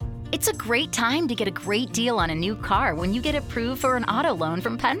It's a great time to get a great deal on a new car when you get approved for an auto loan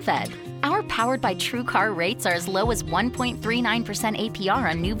from PenFed. Our Powered by True Car rates are as low as 1.39% APR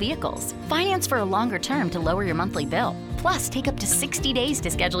on new vehicles. Finance for a longer term to lower your monthly bill. Plus, take up to 60 days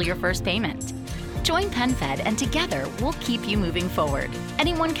to schedule your first payment. Join PenFed and together we'll keep you moving forward.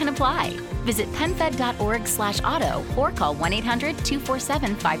 Anyone can apply. Visit PenFed.org/auto or call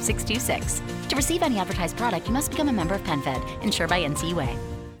 1-800-247-5626. To receive any advertised product, you must become a member of PenFed, insured by NCUA.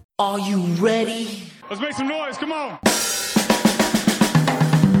 Are you ready? Let's make some noise, come on.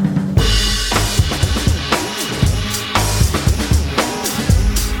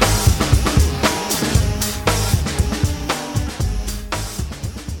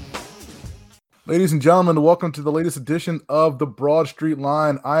 Ladies and gentlemen, welcome to the latest edition of the Broad Street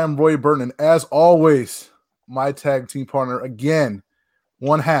Line. I am Roy Burton, and as always, my tag team partner again,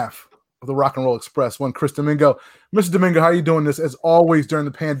 one half of the Rock and Roll Express, one Chris Domingo. Mr. Domingo, how are you doing this as always during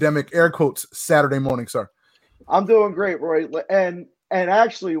the pandemic, air quotes, Saturday morning, sir? I'm doing great, Roy. And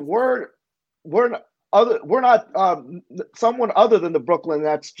actually, we're not someone other than the Brooklyn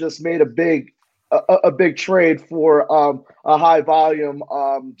that's just made a big trade for a high volume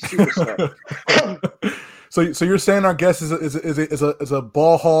superstar. So you're saying our guest is a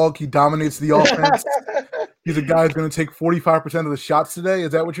ball hog? He dominates the offense. He's a guy who's going to take 45% of the shots today.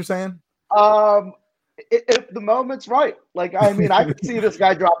 Is that what you're saying? If the moment's right. I could see this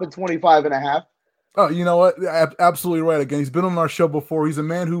guy dropping 25 and a half. Oh, you know what? Absolutely right. Again, he's been on our show before. He's a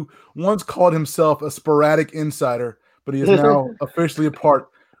man who once called himself a sporadic insider, but he is now officially a part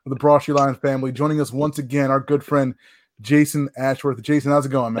of the Broad Street Line family. Joining us once again, our good friend, Jason Ashworth. Jason, how's it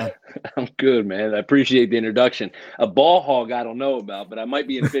going, man? I'm good, man. I appreciate the introduction. A ball hog I don't know about, but I might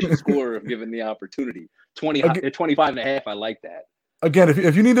be an efficient scorer if given the opportunity. 25 and a half, I like that. Again,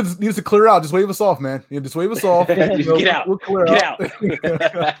 if you need us to clear out, just wave us off, man. Just wave us off. Get out. We'll clear out.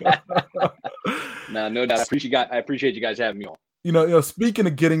 No doubt. I appreciate you guys having me on. You know, speaking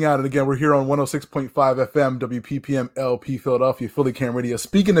of getting out, and again, we're here on 106.5 FM, WPPM LP Philadelphia, Philly Cam Radio.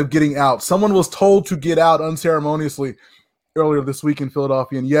 Speaking of getting out, someone was told to get out unceremoniously earlier this week in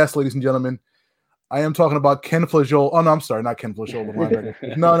Philadelphia. And yes, ladies and gentlemen, I am talking about Ken Flajole. Oh, no, I'm sorry, not Ken Flajole, the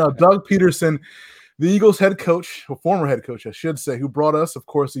linebacker. No, Doug Peterson, the Eagles head coach, or former head coach, I should say, who brought us, of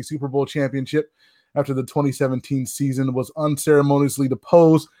course, the Super Bowl championship after the 2017 season, was unceremoniously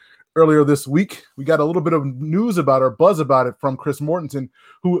deposed earlier this week. We got a little bit of news about, or buzz about it, from Chris Mortensen,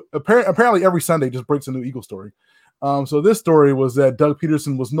 who apparently every Sunday just breaks a new Eagle story. So this story was that Doug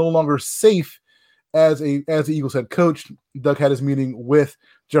Peterson was no longer safe as the Eagles head coach. Doug had his meeting with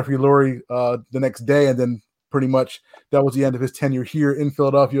Jeffrey Lurie the next day, and then pretty much that was the end of his tenure here in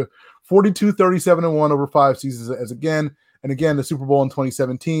Philadelphia. 42-37-1 over 5 seasons as again the Super Bowl in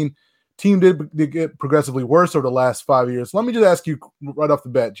 2017. Team did get progressively worse over the last 5 years. Let me just ask you right off the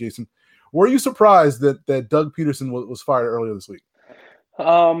bat, Jason, were you surprised that Doug Peterson was fired earlier this week?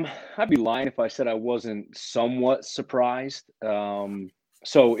 I'd be lying if I said I wasn't somewhat surprised.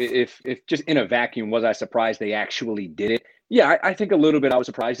 So if just in a vacuum, was I surprised they actually did it? Yeah, I think a little bit I was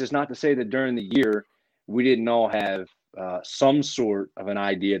surprised. It's not to say that during the year we didn't all have some sort of an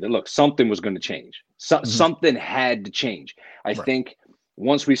idea that, look, something was going to change. Something had to change. I think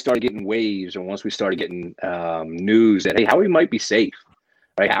once we started getting waves, or once we started getting news that, hey, Howie might be safe,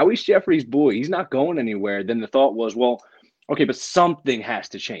 right? Howie's Jeffrey's boy. He's not going anywhere. Then the thought was, well, okay, but something has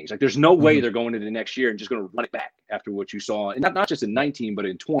to change. Like, there's no way they're going into the next year and just going to run it back after what you saw, and not just in 19, but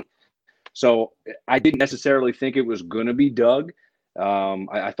in 20. So I didn't necessarily think it was going to be Doug.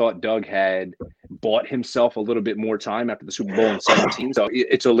 I thought Doug had bought himself a little bit more time after the Super Bowl in 17. So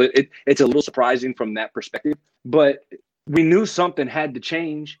it's a little surprising from that perspective. But we knew something had to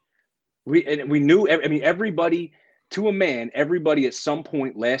change. We knew. I mean, everybody, to a man, everybody at some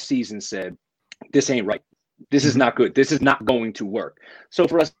point last season said, "This ain't right. This is not good. This is not going to work." So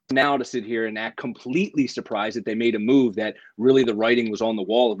for us now to sit here and act completely surprised that they made a move that really the writing was on the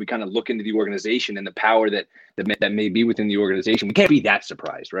wall, if we kind of look into the organization and the power that may be within the organization, we can't be that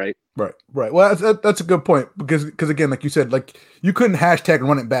surprised, right? Right. Well, that's a good point because again, like you said, like you couldn't hashtag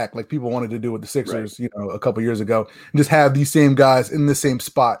run it back like people wanted to do with the Sixers, a couple years ago, and just have these same guys in the same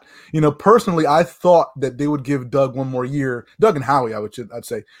spot. Personally, I thought that they would give Doug one more year, Doug and Howie, I'd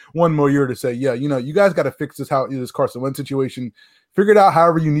say one more year to say, yeah, you guys got to fix this Carson Wentz situation. Figure it out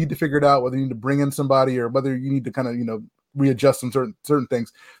however you need to figure it out, whether you need to bring in somebody or whether you need to kind of, readjust some certain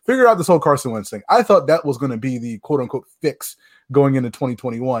things. Figure out this whole Carson Wentz thing. I thought that was going to be the quote unquote fix going into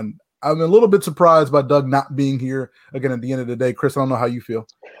 2021. I'm a little bit surprised by Doug not being here again at the end of the day. Chris, I don't know how you feel.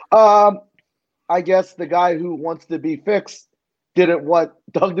 I guess the guy who wants to be fixed didn't want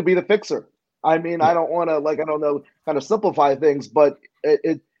Doug to be the fixer. I mean, I don't want to, kind of simplify things, but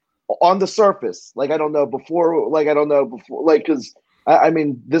on the surface, like I don't know before, because I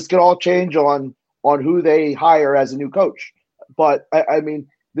mean this could all change on who they hire as a new coach. But I mean,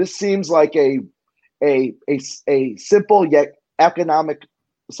 this seems like a simple yet economic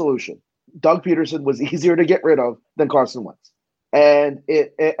solution. Doug Peterson was easier to get rid of than Carson Wentz,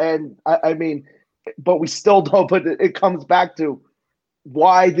 I mean, but we still don't. But it comes back to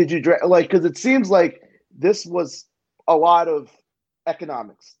why did you draft? Like, because it seems like this was a lot of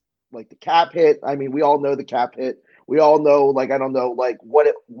economics, like the cap hit. I mean, we all know the cap hit. We all know, like, I don't know, like what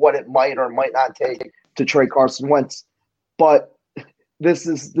it might or might not take to trade Carson Wentz. But this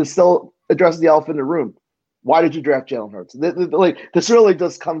still addresses the elephant in the room. Why did you draft Jalen Hurts? This really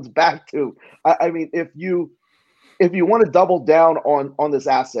just comes back to, I mean, if you want to double down on this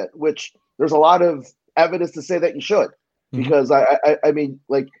asset, which there's a lot of evidence to say that you should, because I mean,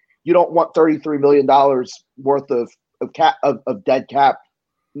 like, you don't want $33 million worth of dead cap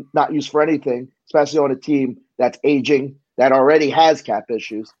not used for anything, especially on a team that's aging, that already has cap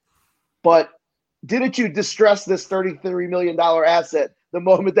issues. But didn't you distress this $33 million asset the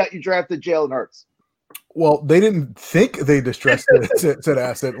moment that you drafted Jalen Hurts? Well, they didn't think they distressed that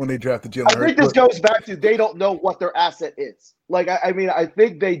asset when they drafted Jalen Hurts. I think this goes back to they don't know what their asset is. Like, I mean, I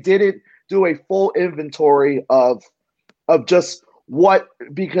think they didn't do a full inventory of just what,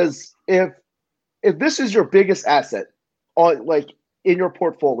 because if this is your biggest asset on, like, in your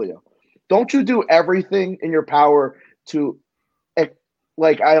portfolio, don't you do everything in your power to,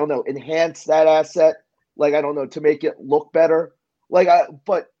 like, I don't know, enhance that asset, like, I don't know, to make it look better? Like,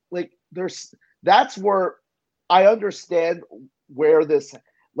 but like, that's where I understand where this,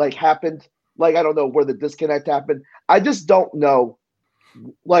 like, happened. Like, I don't know where the disconnect happened. I just don't know,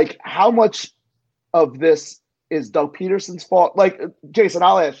 like, how much of this is Doug Peterson's fault. Like, Jason,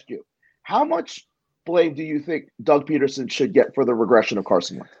 I'll ask you, how much blame do you think Doug Peterson should get for the regression of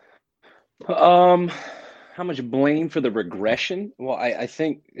Carson Wentz? How much blame for the regression? Well, I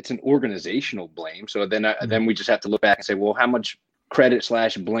think it's an organizational blame. So then we just have to look back and say, well, how much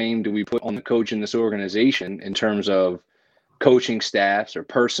credit/blame do we put on the coach in this organization in terms of coaching staffs or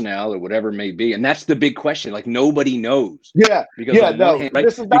personnel or whatever it may be? And that's the big question. Like, nobody knows. Yeah.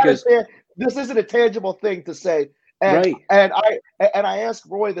 Because this isn't a tangible thing to say. And, right. And I ask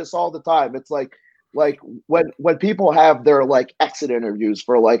Roy this all the time. It's like when people have their, like, exit interviews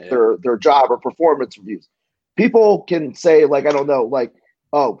for, like, their job or performance reviews, people can say, like, I don't know, like,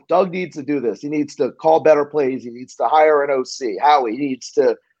 oh, Doug needs to do this. He needs to call better plays. He needs to hire an OC. Howie needs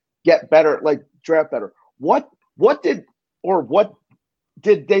to get better, like, draft better. What did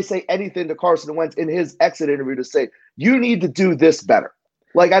they say anything to Carson Wentz in his exit interview to say, you need to do this better?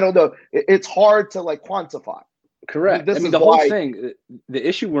 Like, I don't know. It's hard to, like, quantify. Correct. I mean, the whole thing, the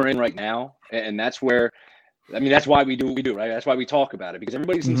issue we're in right now, and that's where, I mean, that's why we do what we do, right? That's why we talk about it, because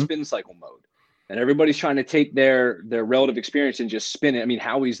everybody's in spin cycle mode. And everybody's trying to take their relative experience and just spin it. I mean,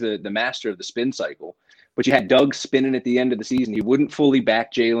 Howie's the master of the spin cycle. But you had Doug spinning at the end of the season. He wouldn't fully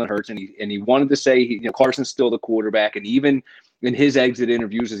back Jalen Hurts, and he wanted to say Carson's still the quarterback. And even in his exit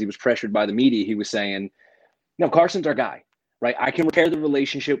interviews, as he was pressured by the media, he was saying, no, Carson's our guy, right? I can repair the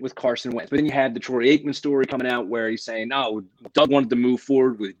relationship with Carson Wentz. But then you had the Troy Aikman story coming out where he's saying, no, Doug wanted to move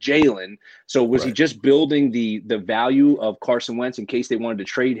forward with Jalen. So was he just building the value of Carson Wentz in case they wanted to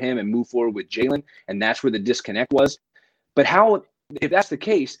trade him and move forward with Jalen? And that's where the disconnect was. But if that's the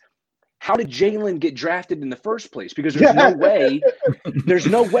case, how did Jalen get drafted in the first place? Because there's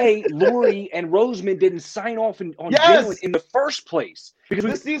no way Lurie and Roseman didn't sign off on Jalen in the first place. Because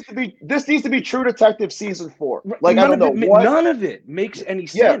this needs to be True Detective season 4. Like, none of it makes any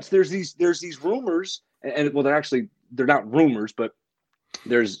sense. There's these rumors, and well, they're not rumors, but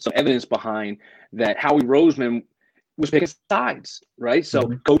there's some evidence behind that Howie Roseman was picking sides, right?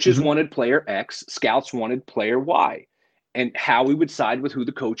 So coaches wanted player X, scouts wanted player Y. And Howie would side with who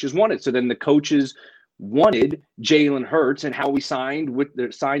the coaches wanted. So then the coaches wanted Jalen Hurts, and Howie signed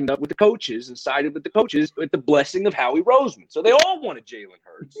up with the coaches and sided with the coaches with the blessing of Howie Roseman. So they all wanted Jalen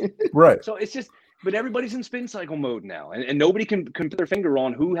Hurts. Right. So it's just, but everybody's in spin cycle mode now, and nobody can put their finger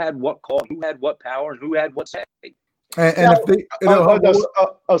on who had what call, who had what power, and who had what say. If they,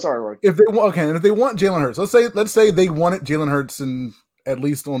 sorry, Roy. If they want Jalen Hurts, let's say they wanted Jalen Hurts, and at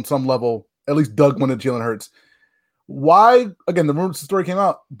least on some level, at least Doug wanted Jalen Hurts. Why, again, the story came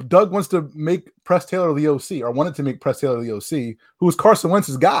out, Doug wants to make Press Taylor the OC, or wanted to make Press Taylor the OC, who was Carson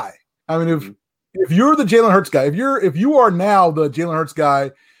Wentz's guy. I mean, if you're the Jalen Hurts guy, if you are now the Jalen Hurts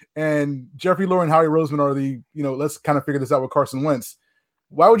guy, and Jeffrey Lurie and Howie Roseman are the, let's kind of figure this out with Carson Wentz,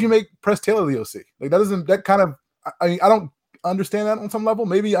 why would you make Press Taylor the OC? Like, I don't understand that on some level.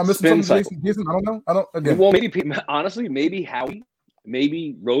 Maybe I'm missing something, Jason. I don't know. Maybe Howie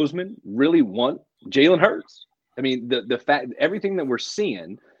maybe Roseman really want Jalen Hurts. I mean, the fact, everything that we're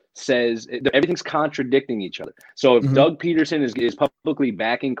seeing says everything's contradicting each other. So if Doug Peterson is publicly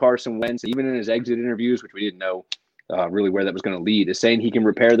backing Carson Wentz, even in his exit interviews, which we didn't know really where that was going to lead, is saying he can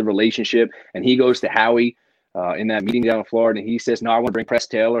repair the relationship, and he goes to Howie in that meeting down in Florida, and he says, no, I want to bring Press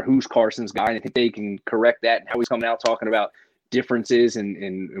Taylor, who's Carson's guy, and I think they can correct that. And Howie's coming out talking about differences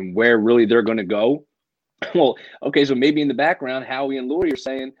and where really they're going to go. Well, okay, so maybe in the background, Howie and Lurie are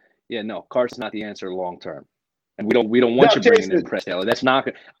saying, yeah, no, Carson's not the answer long term. And we don't want you bringing in Press Taylor. That's not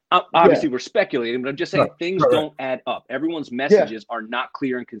good. Obviously, we're speculating, but I'm just saying things don't add up. Everyone's messages are not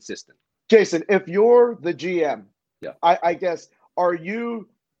clear and consistent. Jason, if you're the GM, I guess, are you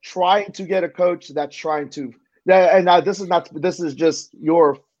trying to get a coach that's trying to? And now this is just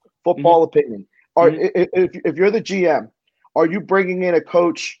your football opinion. If you're the GM, are you bringing in a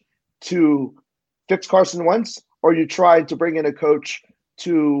coach to fix Carson Wentz, or are you trying to bring in a coach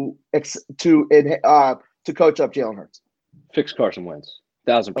to coach up Jalen Hurts? Fix Carson Wentz,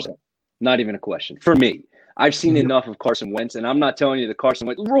 1,000%. Not even a question. For me, I've seen enough of Carson Wentz, and I'm not telling you that Carson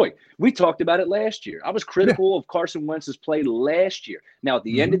Wentz. Roy, we talked about it last year. I was critical of Carson Wentz's play last year. Now, at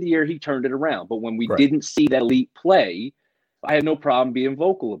the end of the year, he turned it around. But when we didn't see that elite play, I had no problem being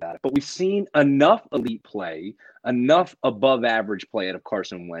vocal about it. But we've seen enough elite play, enough above average play out of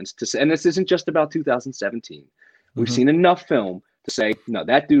Carson Wentz to say, and this isn't just about 2017. We've seen enough film to say, no,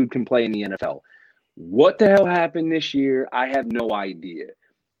 that dude can play in the NFL. What the hell happened this year? I have no idea.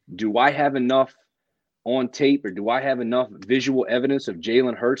 Do I have enough on tape, or do I have enough visual evidence of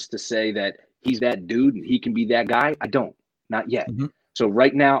Jalen Hurts to say that he's that dude and he can be that guy? I don't. Not yet. So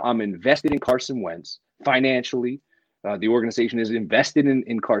right now I'm invested in Carson Wentz financially. The organization is invested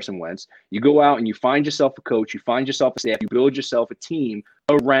in Carson Wentz. You go out and you find yourself a coach, you find yourself a staff, you build yourself a team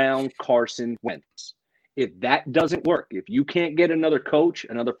around Carson Wentz. If that doesn't work, if you can't get another coach,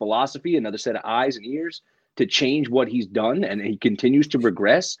 another philosophy, another set of eyes and ears to change what he's done, and he continues to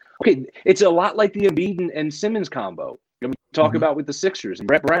regress, okay, it's a lot like the Embiid and Simmons combo that we talk about with the Sixers and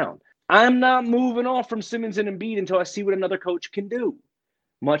Brett Brown. I'm not moving off from Simmons and Embiid until I see what another coach can do.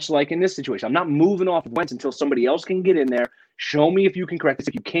 Much like in this situation, I'm not moving off of Wentz until somebody else can get in there, show me if you can correct this.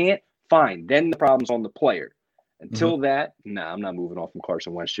 If you can't, fine. Then the problem's on the player. Until that, I'm not moving off from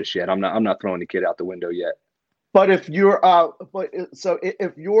Carson Wentz just yet. I'm not throwing the kid out the window yet. But if you're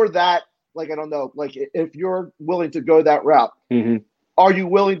if you're that, like, I don't know, like if you're willing to go that route, are you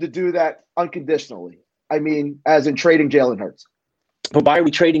willing to do that unconditionally? I mean, as in trading Jalen Hurts. But why are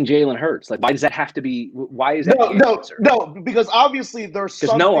we trading Jalen Hurts? Like, why does that have to be? Why is that? No, because obviously there's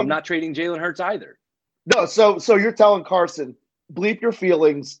something. No, I'm not trading Jalen Hurts either. No, so you're telling Carson, bleep your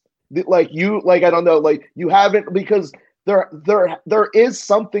feelings. Like I don't know, like you haven't, because there is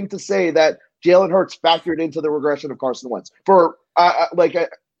something to say that Jalen Hurts factored into the regression of Carson Wentz for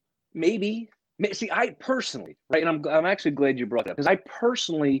maybe. See, I personally, right, and I'm actually glad you brought that, because I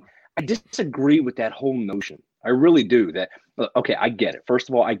disagree with that whole notion. I really do. That, okay, I get it. First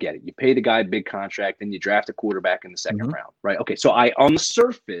of all, I get it. You pay the guy a big contract and you draft a quarterback in the second round, right? Okay, so on the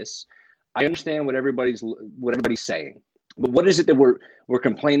surface, I understand what everybody's saying. But what is it that we're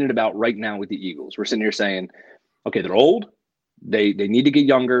complaining about right now with the Eagles? We're sitting here saying, okay, they're old. They need to get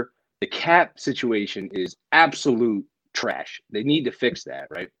younger. The cap situation is absolute trash. They need to fix that,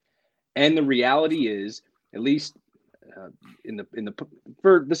 right? And the reality is, at least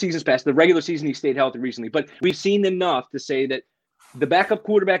for the seasons past, the regular season, he stayed healthy recently. But we've seen enough to say that the backup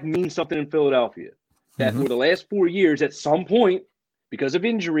quarterback means something in Philadelphia. That for the last 4 years, at some point, because of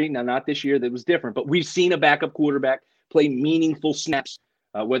injury, now not this year, that was different, but we've seen a backup quarterback play meaningful snaps,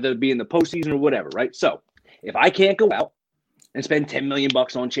 whether it be in the postseason or whatever, right? So if I can't go out and spend $10 million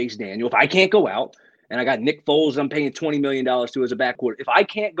on Chase Daniel, if I can't go out and I got Nick Foles I'm paying $20 million to as a back quarterback, if I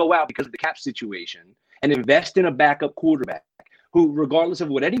can't go out because of the cap situation and invest in a backup quarterback who, regardless of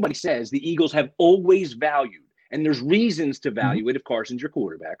what anybody says, the Eagles have always valued, and there's reasons to value it if Carson's your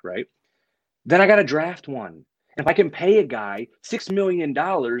quarterback, right? Then I got to draft one. If I can pay a guy $6 million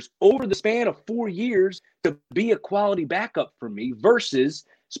over the span of 4 years to be a quality backup for me versus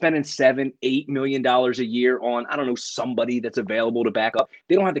spending $7-8 million a year on, I don't know, somebody that's available to back up.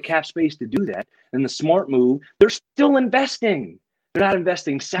 They don't have the cap space to do that. And the smart move, they're still investing. They're not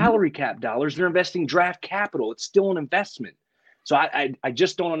investing salary cap dollars. They're investing draft capital. It's still an investment. So I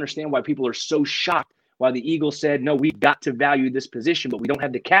just don't understand why people are so shocked why the Eagles said, no, we've got to value this position, but we don't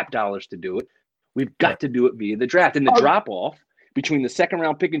have the cap dollars to do it. We've got to do it via the draft. And the drop-off between the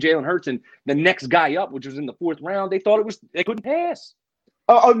second-round pick and Jalen Hurts and the next guy up, which was in the fourth round, they couldn't pass.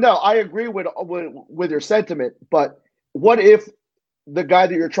 Oh no, I agree with your sentiment. But what if the guy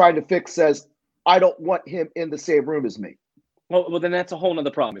that you're trying to fix says, I don't want him in the same room as me? Well, then that's a whole nother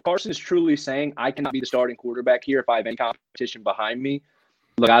problem. If Carson is truly saying I cannot be the starting quarterback here if I have any competition behind me,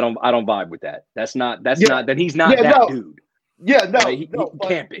 look, I don't vibe with that. That's not. Then he's not that dude. Yeah, no, right? He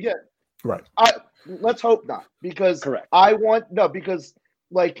can't be. Yeah, right. Let's hope not, because correct. I want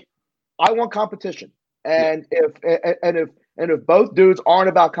competition, and if both dudes aren't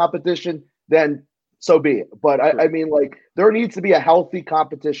about competition, then so be it. But I mean, like, there needs to be a healthy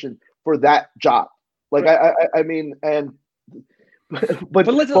competition for that job. Like, right. I mean, and but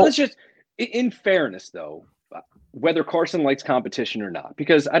let's just, in fairness though, whether Carson likes competition or not,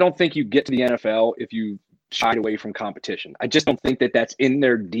 because I don't think you get to the NFL if you shied away from competition. I just don't think that that's in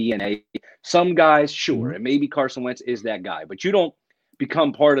their DNA. Some guys, sure, and maybe Carson Wentz is that guy, but you don't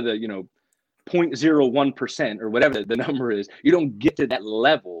become part of the 0.01% or whatever the number is. You don't get to that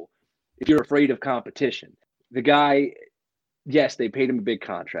level if you're afraid of competition. The guy, yes, they paid him a big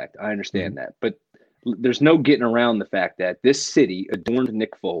contract. I understand that, but there's no getting around the fact that this city adorned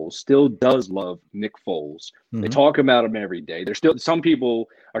Nick Foles, still does love Nick Foles. They talk about him every day. Some people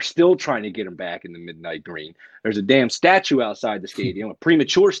are still trying to get him back in the midnight green. There's a damn statue outside the stadium, a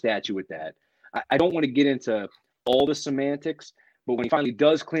premature statue at that. I don't want to get into all the semantics, but when he finally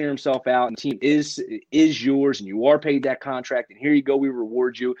does clear himself out and the team is yours and you are paid that contract and here you go, we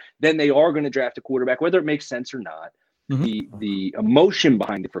reward you, then they are going to draft a quarterback, whether it makes sense or not. The emotion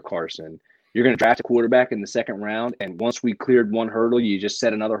behind it for Carson, you're going to draft a quarterback in the second round, and once we cleared one hurdle, you just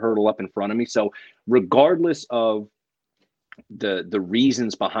set another hurdle up in front of me. So regardless of the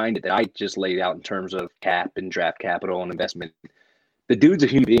reasons behind it that I just laid out in terms of cap and draft capital and investment, the dude's a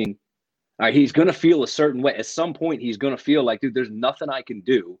human being. He's going to feel a certain way. At some point, he's going to feel like, dude, there's nothing I can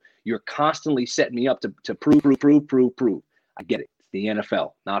do. You're constantly setting me up to prove. I get it. It's the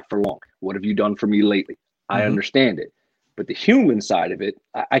NFL, not for long. What have you done for me lately? I understand it. But the human side of it,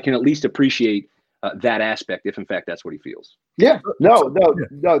 I can at least appreciate that aspect if, in fact, that's what he feels. Yeah. No.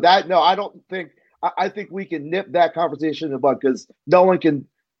 I don't think. I think we can nip that conversation in the bud because no one can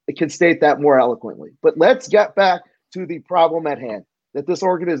state that more eloquently. But let's get back to the problem at hand. That this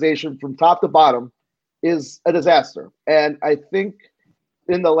organization, from top to bottom, is a disaster. And I think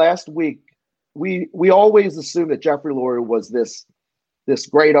in the last week, we always assumed that Jeffrey Lurie was this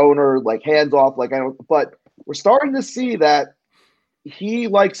great owner, like hands off, but we're starting to see that he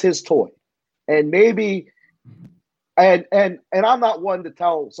likes his toy, and maybe, and I'm not one to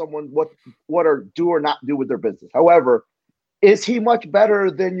tell someone what or do or not do with their business. However, is he much better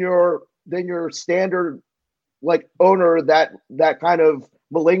than your standard like owner that kind of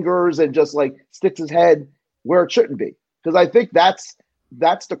malingers and just like sticks his head where it shouldn't be? Because I think that's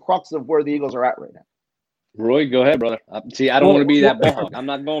the crux of where the Eagles are at right now. Roy, go ahead, brother. See, I don't want to be that ball hog. I'm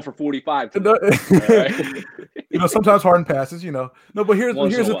not going for 45. Right? Sometimes hard passes, No, but here's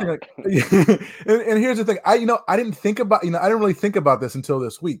the thing. And here's the thing. I didn't think about, I didn't really think about this until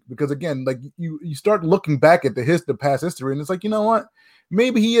this week because again, like you start looking back at the past history, and it's like, you know what?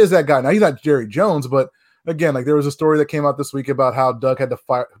 Maybe he is that guy. Now he's not Jerry Jones, but again, like there was a story that came out this week about how Doug had to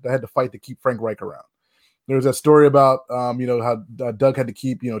fight to keep Frank Reich around. There was that story about, how Doug had to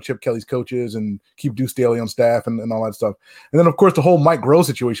keep, Chip Kelly's coaches and keep Deuce Staley on staff and all that stuff. And then, of course, the whole Mike Groh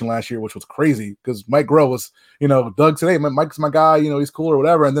situation last year, which was crazy because Mike Groh was, Doug said, hey, Mike's my guy, he's cool or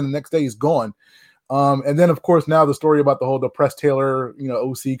whatever. And then the next day he's gone. And then, of course, now the story about the Press Taylor,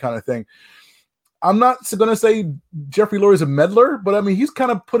 OC kind of thing. I'm not going to say Jeffrey Lurie is a meddler, but I mean, he's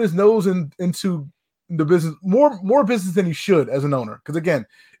kind of put his nose into the business, more business than he should as an owner. Because again,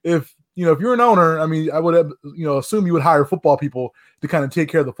 if you're an owner, I mean, I would have, assume you would hire football people to kind of take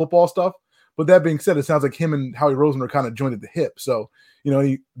care of the football stuff. But that being said, it sounds like him and Howie Roseman are kind of joined at the hip. So,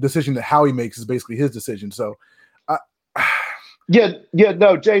 any decision that Howie makes is basically his decision. So,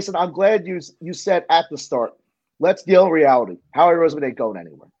 no, Jason, I'm glad you said at the start, let's deal in reality. Howie Roseman ain't going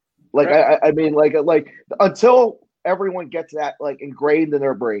anywhere. Like, right. I mean, like until everyone gets that like ingrained in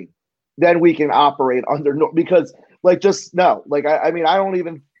their brain, then we can operate under because I don't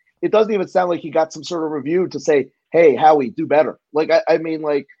even. It doesn't even sound like he got some sort of review to say, hey, Howie, do better. Like, I mean,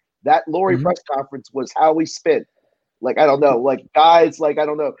 like that Lurie press conference was Howie spin. Like, I don't know. Like, guys, like, I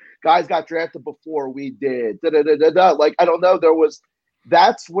don't know. Guys got drafted before we did. Like, I don't know.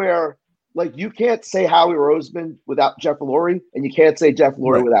 That's where, like, you can't say Howie Roseman without Jeff Lurie, and you can't say Jeff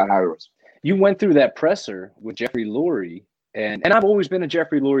Lurie without Howie Roseman. You went through that presser with Jeffrey Lurie, and I've always been a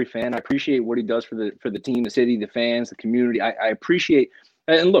Jeffrey Lurie fan. I appreciate what he does for the team, the city, the fans, the community. I appreciate.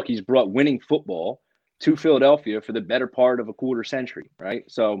 And look, he's brought winning football to Philadelphia for the better part of a quarter century, right?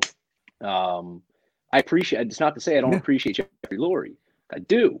 So I appreciate – it's not to say I don't appreciate Jeffrey Lurie. I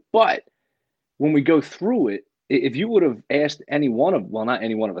do. But when we go through it, if you would have asked any one of, well, not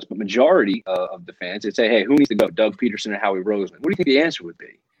any one of us, but majority of the fans, they'd say, hey, who needs to go, Doug Peterson or Howie Roseman? What do you think the answer would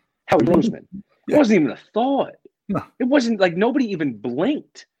be? Howie Roseman. It wasn't even a thought. No. It wasn't like nobody even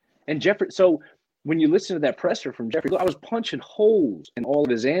blinked. And Jeffrey, so when you listen to that presser from Jeffrey, I was punching holes in all of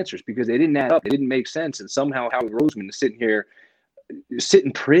his answers because they didn't add up. They didn't make sense. And somehow Howie Roseman is sitting here,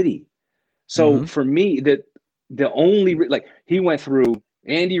 sitting pretty. So for me, the only, like, he went through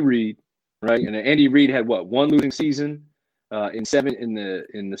Andy Reid, right? And Andy Reid had what, one losing season in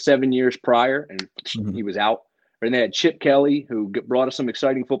the 7 years prior, and he was out. And they had Chip Kelly, who brought us some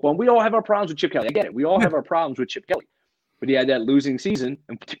exciting football. And we all have our problems with Chip Kelly. I get it. We all have our problems with Chip Kelly. But he had that losing season,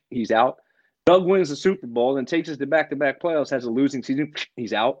 and he's out. Doug wins the Super Bowl and takes us to back-to-back playoffs, has a losing season,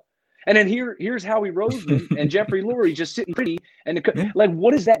 he's out. And then here's Howie Roseman and Jeffrey Lurie just sitting pretty. And like,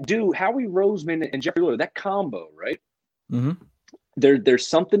 what does that do? Howie Roseman and Jeffrey Lurie, that combo, right? There's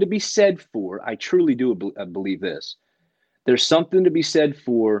something to be said for, I truly do believe this. There's something to be said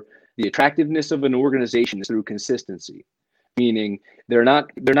for the attractiveness of an organization is through consistency, meaning they're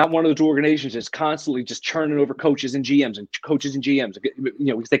not one of those organizations that's constantly just churning over coaches and GMs,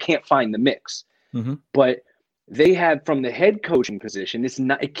 because they can't find the mix. But they have, from the head coaching position,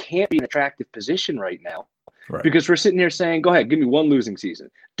 it can't be an attractive position right now, because we're sitting here saying, go ahead, give me one losing season.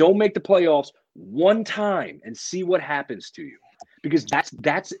 Don't make the playoffs one time and see what happens to you, because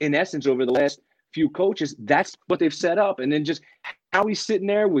that's in essence over the last few coaches, that's what they've set up. And then just how he's sitting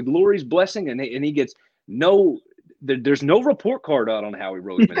there with Lurie's blessing, and he gets there's no report card out on Howie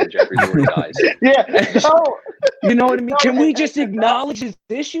Roseman and Jeffrey Lurie guys. You know what I mean? Can we just acknowledge his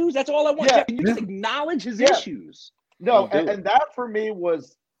issues? That's all I want. Can you just acknowledge his issues? No, and that for me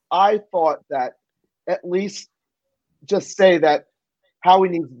was, I thought that at least just say that Howie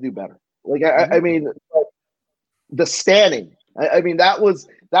needs to do better. Like, I mean, the standing. I mean, that was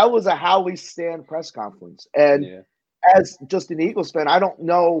a Howie stand press conference. And as just an Eagles fan, I don't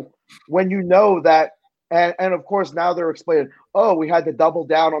know when you know that. And of course, now they're explaining, oh, we had to double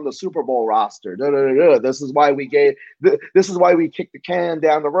down on the Super Bowl roster. This is why we kicked the can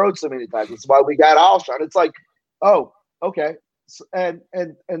down the road so many times. This is why we got Alshon. It's like, oh, okay. And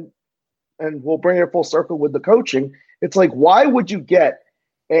we'll bring it full circle with the coaching. It's like, why would you get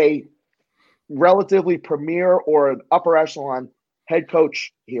a relatively premier or an upper echelon head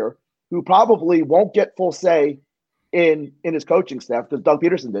coach here who probably won't get full say in his coaching staff, because Doug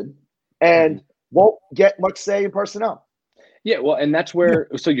Peterson did, and won't get much say in personnel? Yeah, well, and that's where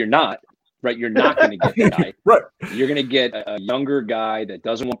 – so you're not, right? You're not going to get the guy. Right. You're going to get a younger guy that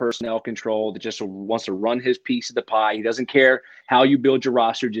doesn't want personnel control, that just wants to run his piece of the pie. He doesn't care how you build your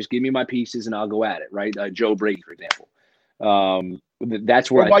roster. Just give me my pieces and I'll go at it, right? Joe Brady, for example.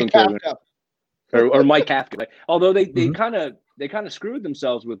 That's where I think or Mike Kafka. Right? Although they kind of screwed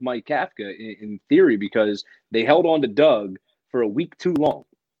themselves with Mike Kafka in theory, because they held on to Doug for a week too long.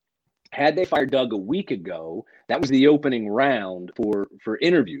 Had they fired Doug a week ago, that was the opening round for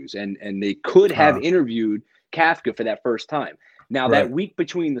interviews, and they could have interviewed Kafka for that first time. Now, that week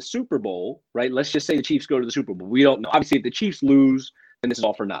between the Super Bowl, right, let's just say the Chiefs go to the Super Bowl. We don't know. Obviously, if the Chiefs lose, then this is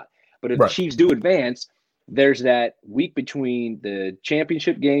all for naught. But if the Chiefs do advance, there's that week between the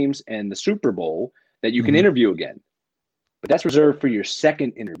championship games and the Super Bowl that you can interview again. But that's reserved for your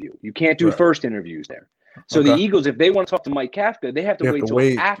second interview. You can't do first interviews there. So the Eagles, if they want to talk to Mike Kafka, they have to wait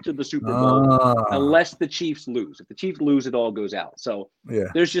till after the Super Bowl, unless the Chiefs lose. If the Chiefs lose, it all goes out. So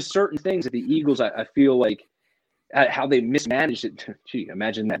there's just certain things that the Eagles, I feel like, how they mismanaged it. Gee,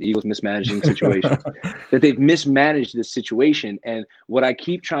 imagine that, the Eagles mismanaging the situation. That they've mismanaged this situation. And what I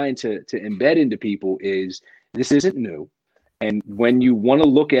keep trying to embed into people is this isn't new. And when you want to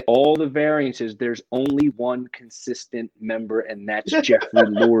look at all the variances, there's only one consistent member, and that's Jeffrey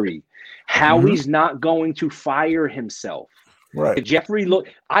Lurie. Howie's not going to fire himself. Right. If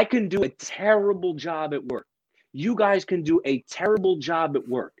I can do a terrible job at work. You guys can do a terrible job at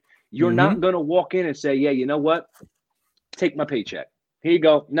work. You're not going to walk in and say, yeah, you know what? Take my paycheck. Here you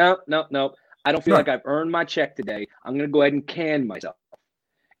go. No. I don't feel like I've earned my check today. I'm going to go ahead and can myself.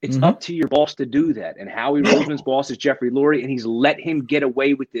 It's up to your boss to do that. And Howie Roseman's boss is Jeffrey Lurie, and he's let him get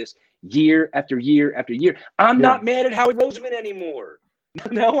away with this year after year after year. I'm not mad at Howie Roseman anymore.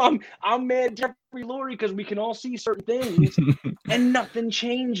 No, I'm mad at Jeffrey Lurie, because we can all see certain things and nothing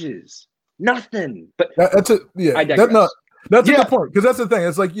changes. Nothing. But that's it. Yeah. I digress. That's a good point, because that's the thing.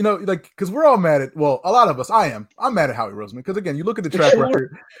 It's like, because we're all mad at, well, a lot of us, I'm mad at Howie Roseman, because again, you look at the track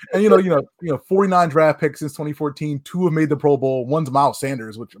record, and 49 draft picks since 2014, 2 have made the Pro Bowl, one's Miles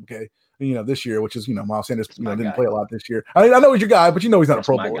Sanders, which this year, which is Miles Sanders didn't play a lot this year. I know he's your guy, but he's not a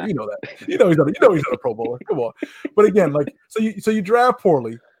Pro Bowler. You know that. He's not a Pro Bowler. Come on. But again, so you draft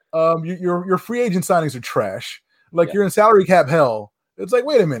poorly, Your free agent signings are trash. Like you're in salary cap hell. It's like,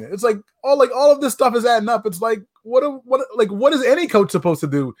 wait a minute. It's like all of this stuff is adding up. It's like what is any coach supposed to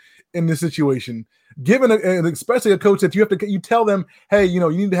do in this situation? Given especially a coach that you tell them, hey, you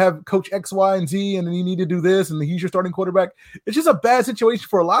need to have coach X, Y, and Z, and then you need to do this, and he's your starting quarterback. It's just a bad situation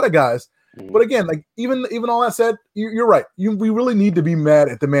for a lot of guys. Mm-hmm. But again, like even all that said, you're right. We really need to be mad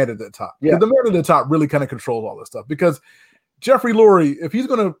at the man at the top. Yeah, the man at the top really kind of controls all this stuff because Jeffrey Lurie, if he's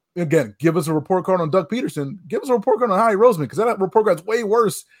going to again give us a report card on Doug Peterson, give us a report card on Howie Roseman because that report card's way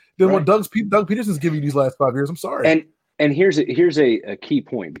worse than what Doug Peterson's given you these last 5 years. I'm sorry. And here's a key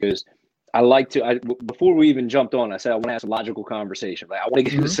point because I like to before we even jumped on, I said I want to have a logical conversation. Like I want to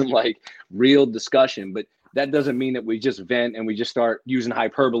get into some like real discussion, but that doesn't mean that we just vent and we just start using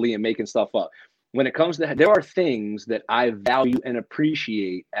hyperbole and making stuff up. When it comes to that, there are things that I value and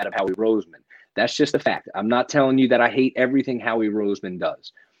appreciate out of Howie Roseman. That's just a fact. I'm not telling you that I hate everything Howie Roseman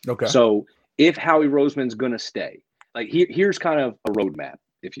does. Okay. So if Howie Roseman's going to stay, like here's kind of a roadmap,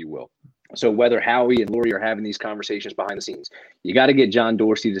 if you will. So whether Howie and Lurie are having these conversations behind the scenes, you got to get John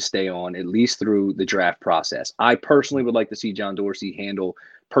Dorsey to stay on at least through the draft process. I personally would like to see John Dorsey handle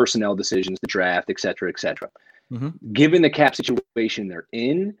personnel decisions, the draft, et cetera, et cetera. Mm-hmm. Given the cap situation they're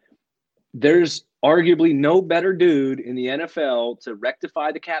in, there's arguably no better dude in the NFL to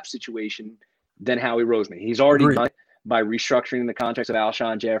rectify the cap situation than Howie Roseman. He's already done it by restructuring the contracts of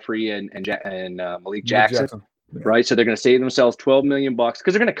Alshon Jeffrey and Malik Jackson. Yeah. Right? So they're going to save themselves $12 million because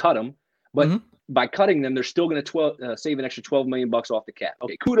they're going to cut them. But by cutting them, they're still going to save an extra $12 million off the cap.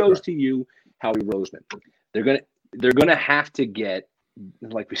 Okay, kudos to you, Howie Roseman. They're going to have to get,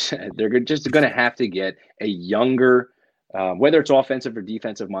 like we said, they're just going to have to get a younger, whether it's offensive or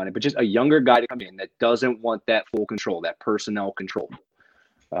defensive minded, but just a younger guy to come in that doesn't want that full control, that personnel control.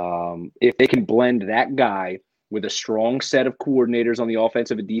 If they can blend that guy with a strong set of coordinators on the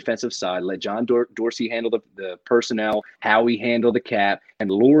offensive and defensive side, let John Dorsey handle the personnel, Howie handle the cap, and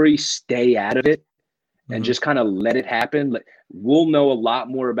Lurie stay out of it and just kind of let it happen. We'll know a lot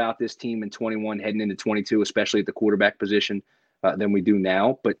more about this team in 21 heading into 22, especially at the quarterback position, than we do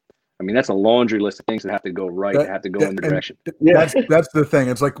now. But I mean, that's a laundry list of things that have to go right, that have to go in the direction. That's the thing.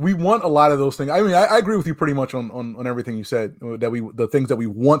 It's like we want a lot of those things. I mean, I agree with you pretty much on everything you said. The things that we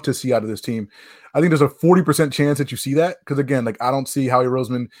want to see out of this team. I think there's a 40% chance that you see that because again, like I don't see Howie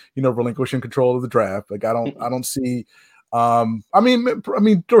Roseman, relinquishing control of the draft. Like I don't see. I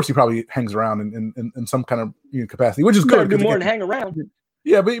mean, Dorsey probably hangs around in some kind of capacity, which is good. Do more than hang around.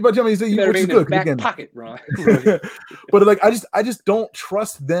 Yeah, but I mean, which is good. Back again, pocket, Ron. But like, I just don't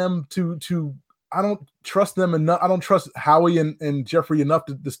trust them to. I don't trust them enough. I don't trust Howie and Jeffrey enough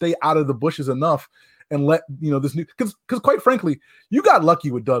to stay out of the bushes enough and let this new because quite frankly, you got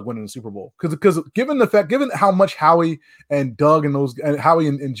lucky with Doug winning the Super Bowl because given how much Howie and Doug and Howie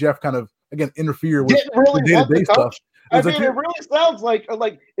and Jeff kind of again interfere with the day-to-day stuff. I mean, it really sounds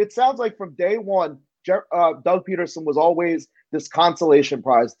like from day one, Doug Peterson was always this consolation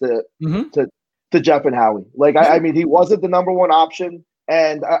prize to Jeff and Howie. Like, I mean, he wasn't the number one option.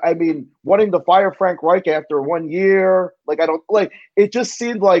 And I mean, wanting to fire Frank Reich after 1 year, it just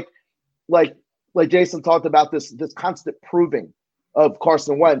seemed like Jason talked about this constant proving of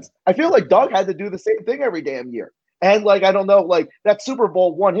Carson Wentz. I feel like Doug had to do the same thing every damn year. And I don't know, that Super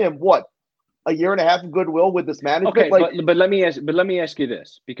Bowl won him what? A year and a half of goodwill with this management. Okay, but let me ask you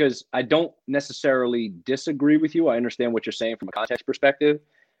this, because I don't necessarily disagree with you. I understand what you're saying from a context perspective.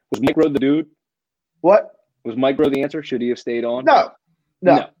 Was Mike Rowe the dude? What? Was Mike Rowe the answer? Should he have stayed on? No.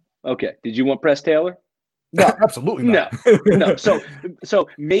 Okay. Did you want Press Taylor? No, absolutely not. No. So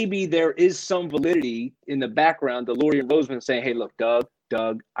maybe there is some validity in the background to Lurie and Roseman saying, "Hey, look,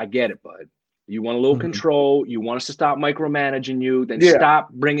 Doug, I get it, bud. You want a little control. You want us to stop micromanaging you. Then stop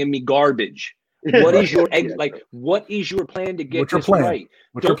bringing me garbage. What is your What is your plan to get this right?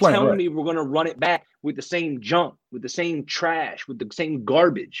 Don't tell me we're going to run it back with the same junk, with the same trash, with the same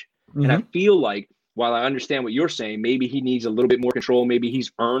garbage." And I feel like while I understand what you're saying, maybe he needs a little bit more control. Maybe he's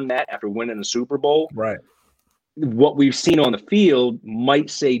earned that after winning the Super Bowl. Right. What we've seen on the field might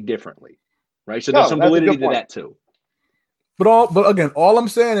say differently. Right. So there's some validity to that too. But again, all I'm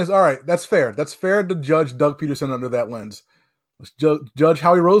saying is, all right, that's fair. That's fair to judge Doug Peterson under that lens. Let's judge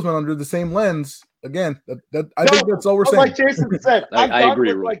Howie Roseman under the same lens. Again, I think that's all we're saying. Like Jason said, I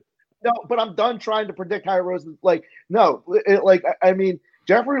agree. Really. But I'm done trying to predict Howie Roseman. I mean,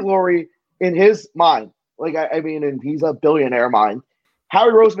 Jeffrey Lurie, in his mind, and he's a billionaire mind,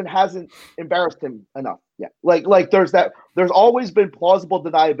 Howie Roseman hasn't embarrassed him enough yet. There's always been plausible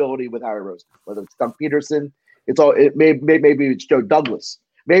deniability with Howie Roseman, whether it's Doug Peterson. Maybe it's Joe Douglas.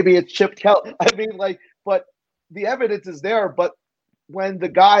 Maybe it's Chip Kelly. I mean, but the evidence is there. But when the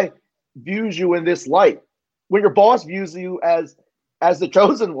guy views you in this light, when your boss views you as the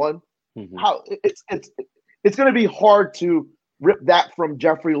chosen one, how it's going to be hard to rip that from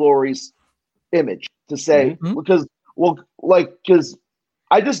Jeffrey Lurie's image to say because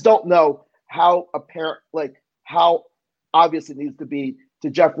I just don't know how apparent, like how obvious it needs to be to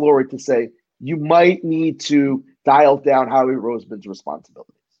Jeff Lurie to say you might need to dial down Howie Roseman's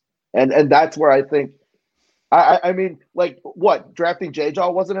responsibilities, and that's where I think. I mean, like what? Drafting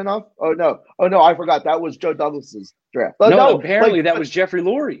J-Jaw wasn't enough? Oh no, I forgot that was Joe Douglas's draft. No, apparently that was Jeffrey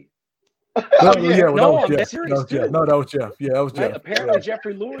Lurie. I'm serious. No, that was Jeff. Yeah, that was Jeff. Right? Apparently,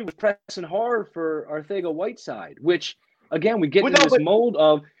 Jeffrey Lurie was pressing hard for Arcega-Whiteside, which again we get into this mold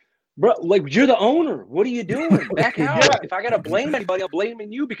of, bro, like you're the owner. What are you doing? Back out. Yeah. If I gotta blame anybody, I'm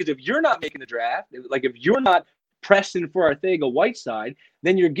blaming you because if you're not making the draft, like if you're not pressing for Arcega-Whiteside,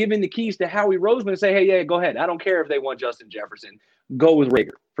 then you're giving the keys to Howie Roseman and say, hey, yeah, go ahead. I don't care if they want Justin Jefferson. Go with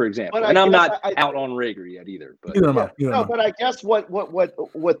Reagor, for example. And I'm not out on Reagor yet either. But but I guess what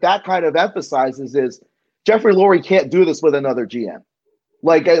that kind of emphasizes is Jeffrey Lurie can't do this with another GM.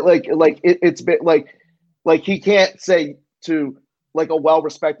 It's been like he can't say to like a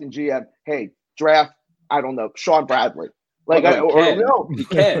well-respected GM, hey, draft, I don't know, Sean Bradley. Like he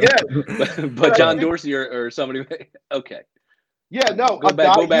can, yeah. but John Dorsey or somebody, okay, yeah, no, go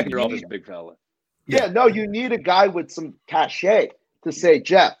back in your office, big fella. Yeah, no, you need a guy with some cachet to say,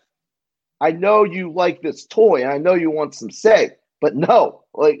 Jeff, I know you like this toy, and I know you want some say, but no,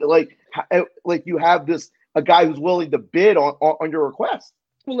 like you have a guy who's willing to bid on your request.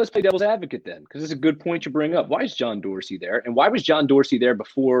 Well, let's play devil's advocate then, because it's a good point you bring up. Why is John Dorsey there, and why was John Dorsey there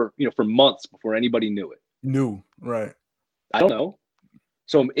before? For months before anybody knew it. Right. I don't know.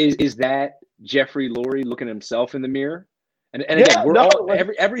 So is that Jeffrey Lurie looking at himself in the mirror? And again,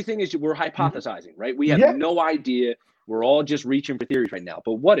 everything is we're hypothesizing, right? We have no idea. We're all just reaching for theories right now.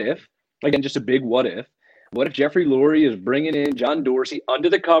 But what if, again, just a big what if? What if Jeffrey Lurie is bringing in John Dorsey under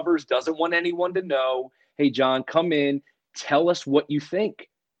the covers, doesn't want anyone to know? Hey, John, come in, tell us what you think.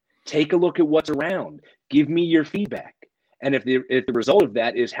 Take a look at what's around. Give me your feedback. And if the result of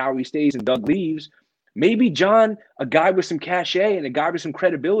that is Howie stays and Doug leaves, maybe John, a guy with some cachet and a guy with some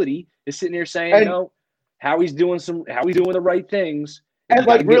credibility, is sitting there saying, Howie's doing the right things. And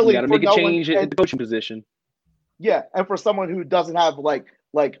like really, got to make a change in the coaching position. Yeah, and for someone who doesn't have like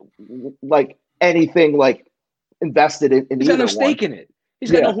anything like invested in he's got no stake in it.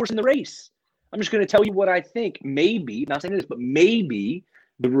 He's got no horse in the race. I'm just going to tell you what I think. Maybe, not saying this, but maybe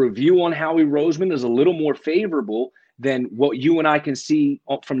the review on Howie Roseman is a little more favorable than what you and I can see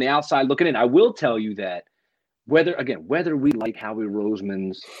from the outside looking in. I will tell you that whether we like Howie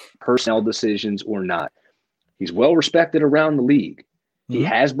Roseman's personnel decisions or not, he's well respected around the league. He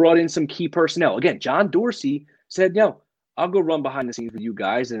has brought in some key personnel. Again, John Dorsey said, no, I'll go run behind the scenes with you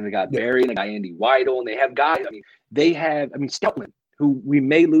guys. And they got Barry and they got Andy Weidel, and they have guys. Stoutland, who we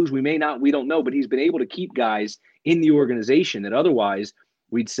may lose, we may not, we don't know, but he's been able to keep guys in the organization that otherwise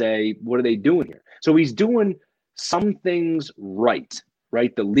we'd say, what are they doing here? So he's doing some things right?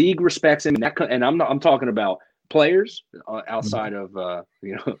 The league respects him, and I'm talking about players outside of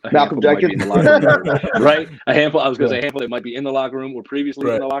Malcolm Jenkins, right? A handful. I was going to say a handful that might be in the locker room or previously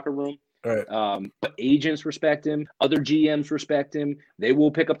in the locker room. Right. But agents respect him. Other GMs respect him. They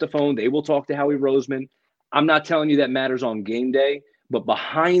will pick up the phone. They will talk to Howie Roseman. I'm not telling you that matters on game day, but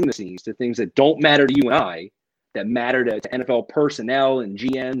behind the scenes, the things that don't matter to you and I, that matter to NFL personnel and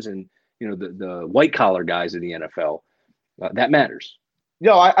GMs and the white collar guys of the NFL, that matters.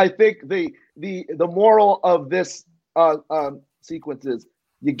 I think the moral of this sequence is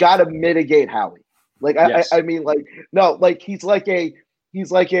you got to mitigate Howie. Yes. I mean, he's like a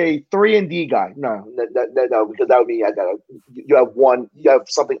 3-and-D guy. No, because that would mean you have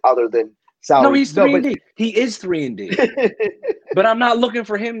something other than salary. No, he's 3-and-D. He is 3-and-D. But I'm not looking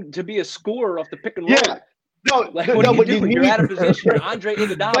for him to be a scorer off the pick and roll. Yeah. No, what are you doing? You're out of position. You're Andre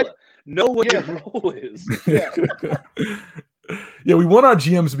Iguodala. Know what your role is. Yeah, we want our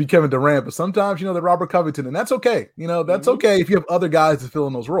GMs to be Kevin Durant, but sometimes, they're Robert Covington, and that's okay. That's okay if you have other guys to fill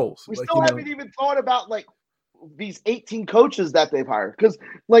in those roles. We still haven't even thought about, these 18 coaches that they've hired. Because,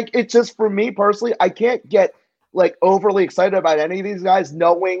 it's just, for me personally, I can't get, overly excited about any of these guys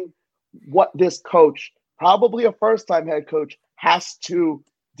knowing what this coach, probably a first-time head coach, has to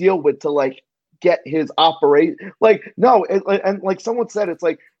deal with to, get his operate. Someone said, it's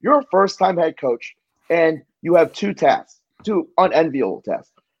you're a first-time head coach, and you have two unenviable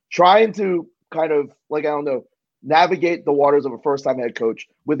tasks. Trying to kind of, navigate the waters of a first-time head coach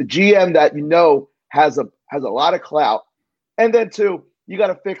with a GM that has a lot of clout. And then 2, you got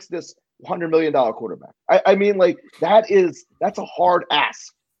to fix this $100 million quarterback. I mean, like that's a hard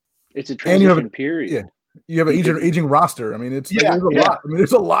ask. It's a transition period. Yeah. You have an aging roster. I mean, there's a lot. I mean,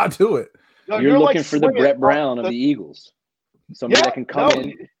 there's a lot to it. No, you're looking like for the Brett Brown of the Eagles. Somebody that can come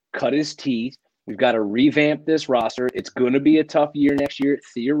in, cut his teeth. We've got to revamp this roster. It's going to be a tough year next year,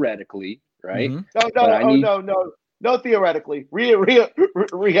 theoretically, right? No, theoretically.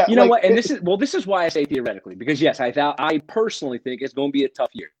 You know what? And this is why I say theoretically, because yes, I personally think it's going to be a tough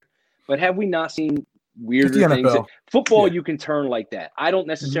year. But have we not seen weirder things? Football, you can turn like that. I don't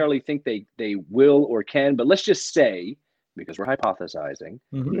necessarily think they will or can, but let's just say, because we're hypothesizing,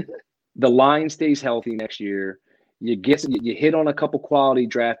 the line stays healthy next year. You hit on a couple quality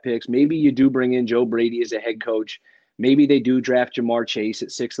draft picks. Maybe you do bring in Joe Brady as a head coach. Maybe they do draft Jamar Chase at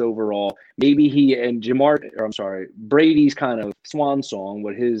 6th overall. Maybe Brady's kind of swan song.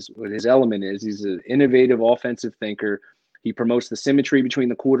 What his element is, he's an innovative offensive thinker. He promotes the symmetry between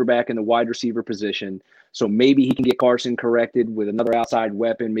the quarterback and the wide receiver position. So maybe he can get Carson corrected with another outside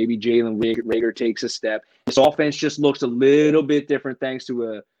weapon. Maybe Jalen Reagor takes a step. This offense just looks a little bit different thanks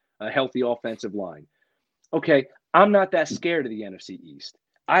to a healthy offensive line. Okay, I'm not that scared of the NFC East.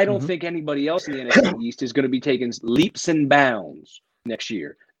 I don't think anybody else in the NFC East is going to be taking leaps and bounds next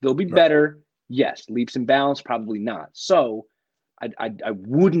year. They'll be better, yes. Leaps and bounds, probably not. So I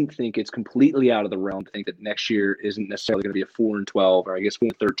wouldn't think it's completely out of the realm to think that next year isn't necessarily going to be a 4-12 or I guess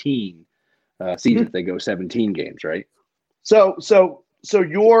 4-13 season if they go 17 games, right? So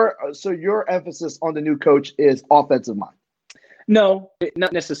your emphasis on the new coach is offensive mind. No,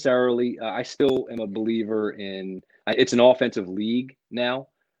 not necessarily. I still am a believer in it's an offensive league now,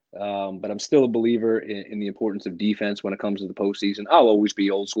 but I'm still a believer in the importance of defense when it comes to the postseason. I'll always be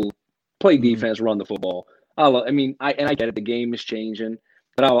old school, play defense, run the football. I get it. The game is changing,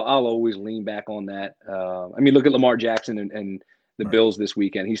 but I'll always lean back on that. Look at Lamar Jackson and the Bills this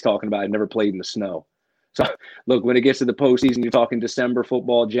weekend. He's talking about I've never played in the snow. So, look, when it gets to the postseason, you're talking December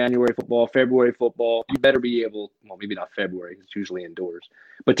football, January football, February football. You better be able – well, maybe not February. It's usually indoors.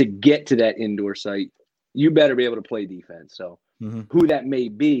 But to get to that indoor site, you better be able to play defense. So, who that may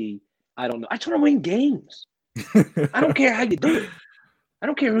be, I don't know. I just want to win games. I don't care how you do it. I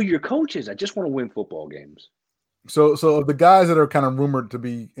don't care who your coach is. I just want to win football games. So of the guys that are kind of rumored to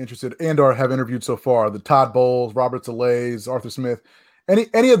be interested and or have interviewed so far, the Todd Bowles, Robert Saleh, Arthur Smith –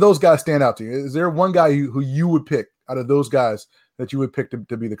 Any of those guys stand out to you? Is there one guy who you would pick out of those guys that you would pick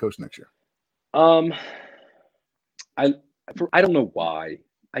to be the coach next year? I don't know why.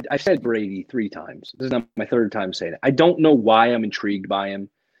 I said Brady 3 times. This is not my 3rd time saying it. I don't know why I'm intrigued by him.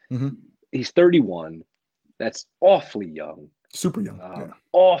 He's 31. That's awfully young. Super young.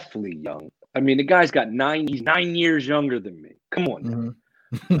 Awfully young. I mean, the guy's got 9. He's 9 years younger than me. Come on.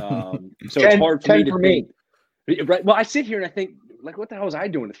 So it's hard for me to think. Right. Well, I sit here and I think, like, what the hell was I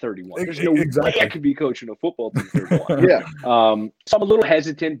doing at 31? There's no way I could be coaching a football team at 31. So I'm a little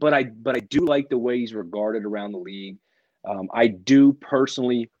hesitant, but I do like the way he's regarded around the league. I do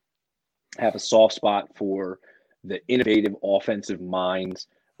personally have a soft spot for the innovative offensive minds.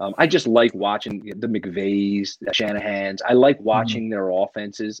 I just like watching the McVays, the Shanahans. I like watching their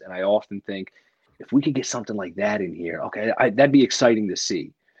offenses, and I often think if we could get something like that in here, okay, that'd be exciting to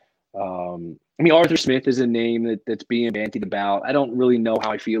see. Arthur Smith is a name that's being bandied about. I don't really know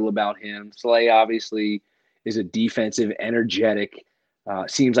how I feel about him. Slay obviously is a defensive, energetic.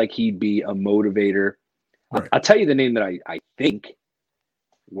 Seems like he'd be a motivator. Right. I'll tell you the name that I think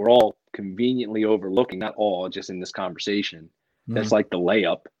we're all conveniently overlooking, not all, just in this conversation. That's like the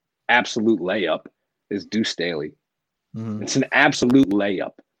layup, absolute layup, is Deuce Staley. It's an absolute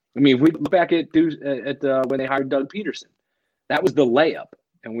layup. If we look back at when they hired Doug Peterson, that was the layup.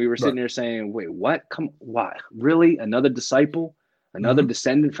 And we were sitting there saying, wait, what? Why? Really? Another disciple? Another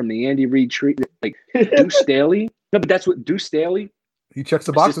descendant from the Andy Reid tree? Like Deuce Staley? No, but that's what Deuce Staley. He checks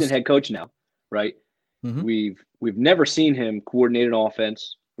the boxes. Assistant head coach now, right? We've never seen him coordinate an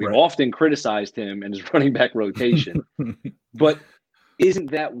offense. We've often criticized him and his running back rotation. But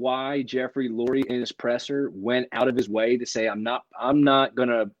isn't that why Jeffrey Lurie in his presser went out of his way to say, I'm not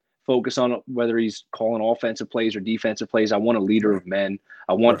gonna focus on whether he's calling offensive plays or defensive plays. I want a leader of men.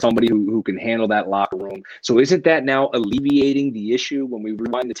 I want somebody who can handle that locker room. So isn't that now alleviating the issue when we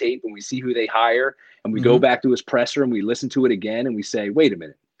rewind the tape and we see who they hire and we go back to his presser and we listen to it again and we say, wait a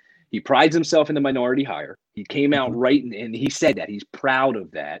minute. He prides himself in the minority hire. He came out right and he said that. He's proud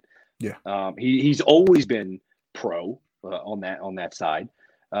of that. Yeah. He's always been pro on that side.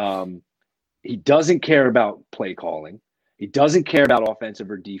 He doesn't care about play calling. He doesn't care about offensive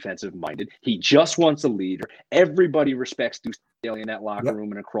or defensive minded. He just wants a leader. Everybody respects Deuce Staley in that locker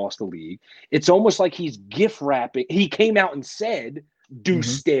room and across the league. It's almost like he's gift wrapping. He came out and said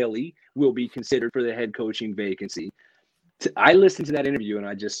Deuce Staley will be considered for the head coaching vacancy. I listened to that interview and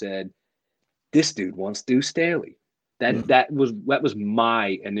I just said, this dude wants Deuce Staley. That was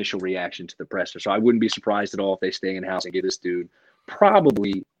my initial reaction to the presser. So I wouldn't be surprised at all if they stay in house and give this dude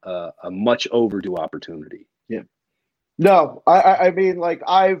probably a much overdue opportunity. Yeah. No, I mean, like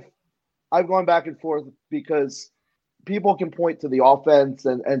I've gone back and forth because people can point to the offense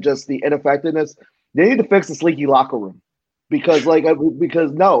and just the ineffectiveness. They need to fix this leaky locker room because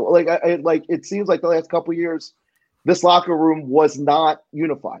it seems like the last couple of years, this locker room was not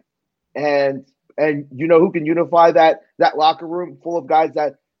unified, and you know who can unify that locker room full of guys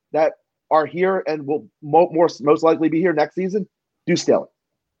that are here and will most likely be here next season? Deuce Staley.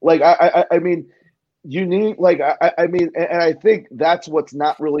 Like I mean, you need I mean, and I think that's what's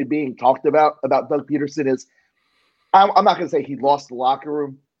not really being talked about Doug Peterson is I'm not going to say he lost the locker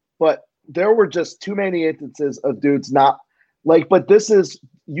room, but there were just too many instances of dudes not like. But this is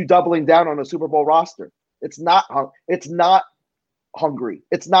you doubling down on a Super Bowl roster. It's not hungry.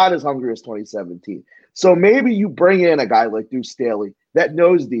 It's not as hungry as 2017. So maybe you bring in a guy like Deuce Staley that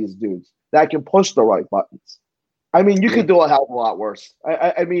knows these dudes that can push the right buttons. I mean, you could do a hell of a lot worse.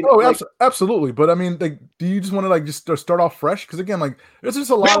 I mean, absolutely. But I mean, like, do you just want to like just start off fresh? Because again, like, there's just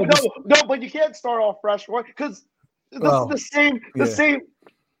a lot. No, but you can't start off fresh, right? Because this is the same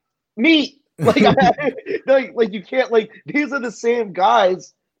meat. Like, like you can't like these are the same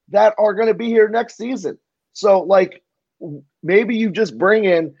guys that are going to be here next season. So like maybe you just bring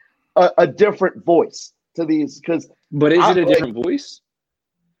in a different voice to these But is it a different voice?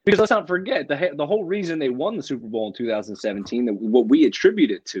 Because let's not forget the whole reason they won the Super Bowl in 2017, that what we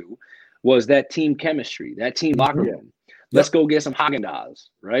attribute it to was that team chemistry, that team locker room. Let's go get some Haagen-Dazs,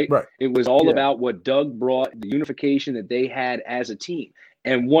 right? It was all about what Doug brought, the unification that they had as a team.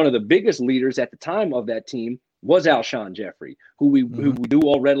 And one of the biggest leaders at the time of that team was Alshon Jeffrey, who we do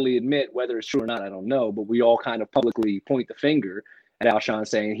all readily admit, whether it's true or not, I don't know, but we all kind of publicly point the finger at Alshon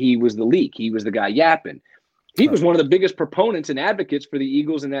saying he was the leak. He was the guy yapping. He was one of the biggest proponents and advocates for the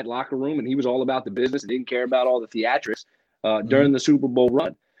Eagles in that locker room, and he was all about the business and didn't care about all the theatrics during the Super Bowl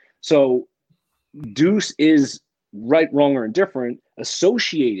run. So Deuce is, right, wrong, or indifferent,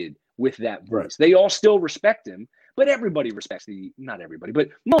 associated with that voice. They all still respect him, but everybody respects not everybody, but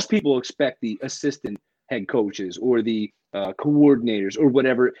most people expect the assistant head coaches or the coordinators or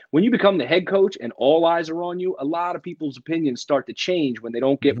whatever. When you become the head coach and all eyes are on you, a lot of people's opinions start to change when they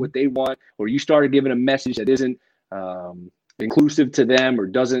don't get what they want, or you started giving a message that isn't inclusive to them or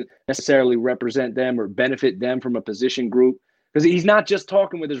doesn't necessarily represent them or benefit them from a position group. Because he's not just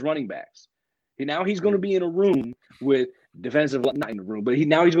talking with his running backs. Now he's going to be in a room with not in a room, but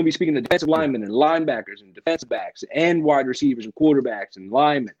now he's going to be speaking to defensive linemen and linebackers and defensive backs and wide receivers and quarterbacks and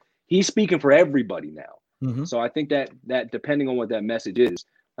linemen. He's speaking for everybody now. So I think that depending on what that message is,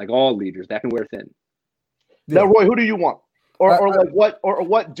 like all leaders, that can wear thin. Now, Roy, who do you want?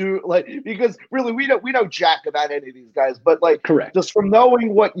 What do because really we know jack about any of these guys, but like correct. Just from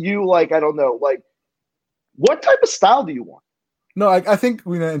knowing what you like, I don't know, like what type of style do you want? No, I think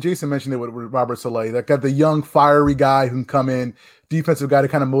and Jason mentioned it with Robert Saleh. That got the young, fiery guy who can come in, defensive guy to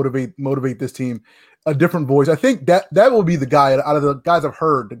kind of motivate this team, a different voice. I think that will be the guy out of the guys I've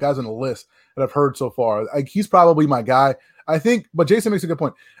heard, the guys on the list that I've heard so far. He's probably my guy. I think, but Jason makes a good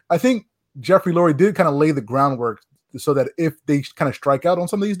point. I think Jeffrey Lurie did kind of lay the groundwork so that if they kind of strike out on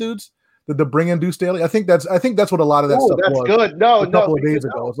some of these dudes, that they bring in Deuce Staley. I think that's what a lot of that stuff that's was. Good. No, a couple of days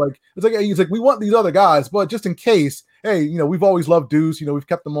ago. It's like we want these other guys, but just in case, hey, we've always loved Deuce. We've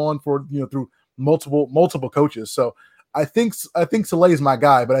kept them on for through multiple coaches. So I think Saleh is my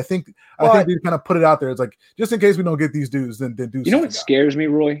guy, but I think they kind of put it out there. It's like just in case we don't get these dudes, then Deuce. You know what scares me,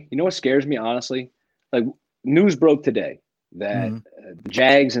 Roy? You know what scares me, honestly? Like news broke today that the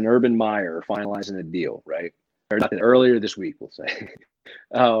Jags and Urban Meyer are finalizing a deal, right? Or not earlier this week, we'll say.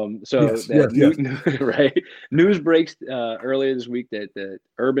 Right? News breaks earlier this week that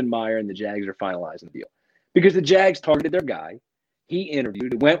Urban Meyer and the Jags are finalizing the deal because the Jags targeted their guy. He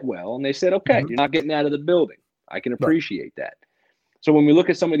interviewed, it went well, and they said, "Okay, you're not getting out of the building." I can appreciate that. So when we look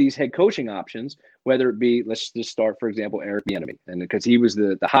at some of these head coaching options, whether it be, let's just start, for example, Eric Bieniemy, and because he was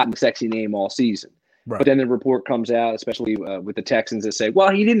the hot and sexy name all season. Right. But then the report comes out, especially with the Texans, that say,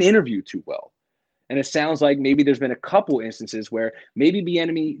 well, he didn't interview too well. And it sounds like maybe there's been a couple instances where maybe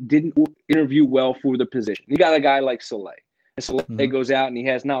Bieniemy didn't interview well for the position. You got a guy like Saleh. And Saleh goes out and he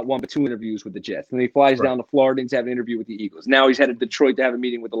has not one but two interviews with the Jets. And he flies down to Florida and to have an interview with the Eagles. Now he's headed to Detroit to have a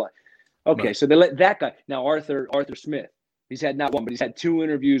meeting with the Lions. Okay, so they let that guy. Now Arthur Smith, he's had not one, but he's had two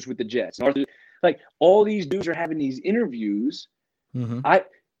interviews with the Jets. And all these dudes are having these interviews.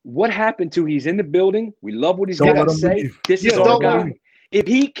 what happened to he's in the building? We love what he's Don't got let to him say. leave. This is Yeah, our don't let guy. him- If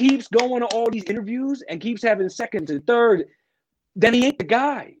he keeps going to all these interviews and keeps having second and third, then he ain't the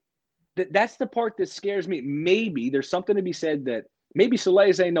guy. That's the part that scares me. Maybe there's something to be said that maybe Soleil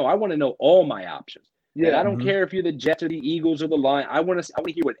is saying, no, I want to know all my options. And I don't care if you're the Jets or the Eagles or the Lions. I want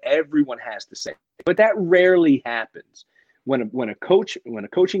to hear what everyone has to say. But that rarely happens when a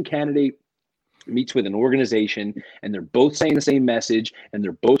coaching candidate meets with an organization and they're both saying the same message and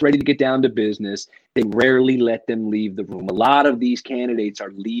they're both ready to get down to business. They rarely let them leave the room. A lot of these candidates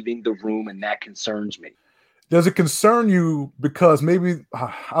are leaving the room, and that concerns me. Does it concern you because maybe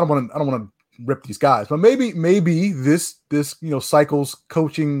I don't want to rip these guys, but maybe this cycles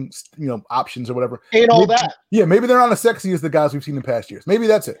coaching options or whatever ain't all that. Yeah, maybe they're not as sexy as the guys we've seen in past years. Maybe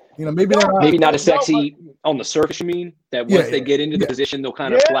that's it. Maybe they're not, maybe not as sexy on the surface. You mean that once they get into the position, they'll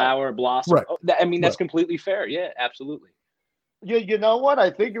kind of flower and blossom. Right. That's completely fair. Yeah, absolutely. You know what?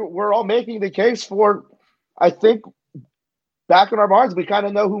 I think we're all making the case for. I think back in our minds, we kind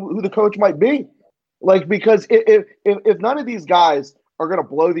of know who the coach might be. Like, because if none of these guys are going to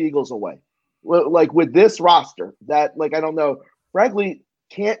blow the Eagles away, like with this roster that, like, I don't know, frankly,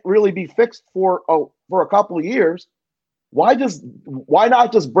 can't really be fixed for a couple of years, why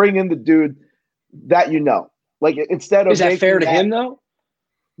not just bring in the dude that like, instead of is that fair to him though?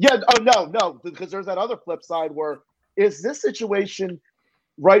 Yeah. Oh no, because there's that other flip side where is this situation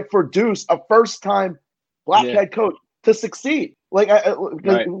right for Deuce, a first time black head coach, to succeed? Like,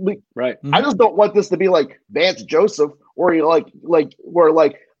 right. I just don't want this to be like Vance Joseph, or the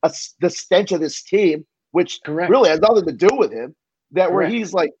stench of this team, which really has nothing to do with him. Where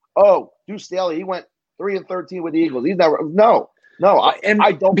he's like, oh, Deuce Staley, he went 3-13 with the Eagles. He's never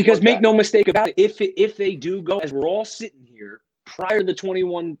I don't, because make no mistake about it. If they do go, as we're all sitting here prior to the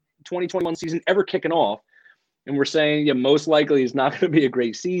 2021 season ever kicking off, and we're saying, most likely it's not going to be a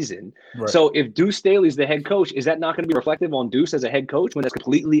great season. Right. So if Deuce Staley's the head coach, is that not going to be reflective on Deuce as a head coach when that's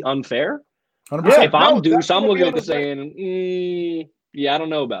completely unfair? 100%. If I'm Deuce, I'm looking at this saying, I don't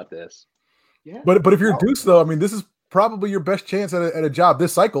know about this. Yeah. But if you're Deuce, though, this is probably your best chance at a job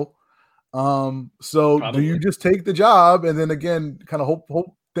this cycle. So probably. Do you just take the job and then again kind of hope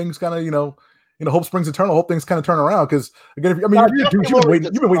things kind of hope springs eternal, hope things kind of turn around? Because again, if you're Deuce, you've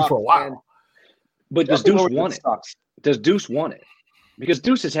been waiting for a while. Man. But does Deuce want it? Does Deuce want it? Because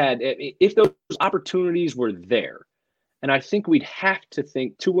Deuce has had, if those opportunities were there, and I think we'd have to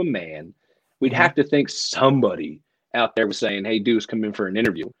think to a man, we'd have to think somebody out there was saying, hey, Deuce, come in for an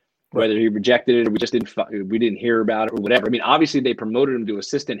interview. Right. Whether he rejected it or we didn't hear about it or whatever. Obviously they promoted him to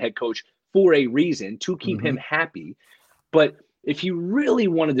assistant head coach for a reason, to keep him happy. But if he really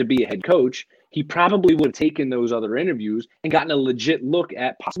wanted to be a head coach, he probably would have taken those other interviews and gotten a legit look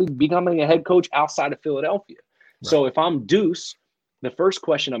at possibly becoming a head coach outside of Philadelphia. Right. So if I'm Deuce, the first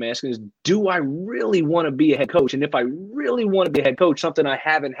question I'm asking is, do I really want to be a head coach? And if I really want to be a head coach, something I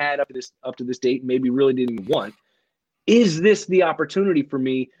haven't had up to this date, maybe really didn't want, is this the opportunity for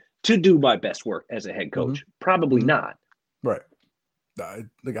me to do my best work as a head coach? Probably not. Right.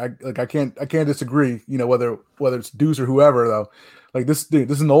 I can't disagree. Whether it's Deuce or whoever though. Like this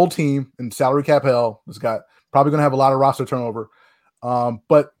is an old team in salary cap hell. It's got probably going to have a lot of roster turnover.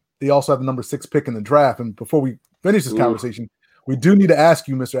 But they also have the number 6 pick in the draft. And before we finish this conversation, we do need to ask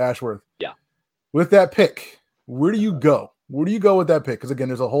you, Mr. Ashworth. Yeah. With that pick, where do you go? Where do you go with that pick? Because again,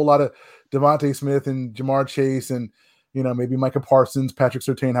 there's a whole lot of Devontae Smith and Jamar Chase and maybe Micah Parsons, Patrick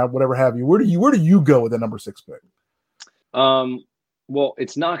Surtain, whatever have you. Where do you go with that number 6 pick? Well,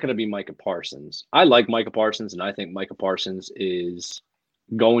 it's not going to be Micah Parsons. I like Micah Parsons, and I think Micah Parsons is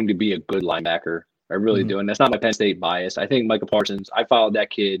going to be a good linebacker. I really do. And that's not my Penn State bias. I think Micah Parsons, I followed that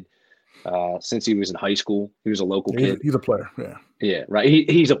kid since he was in high school. He was a local kid. He's a player. Yeah. Yeah, right.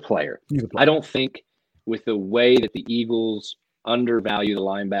 He's a player. I don't think with the way that the Eagles undervalue the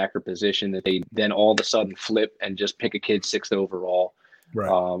linebacker position that they then all of a sudden flip and just pick a kid 6th overall.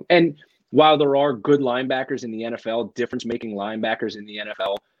 Right. And while there are good linebackers in the NFL, difference-making linebackers in the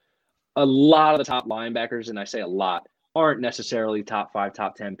NFL, a lot of the top linebackers, and I say a lot, aren't necessarily top 5,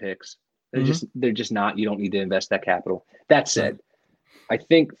 top 10 picks. They're just not. You don't need to invest that capital. That said, I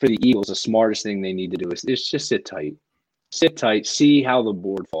think for the Eagles, the smartest thing they need to do is just sit tight. Sit tight, see how the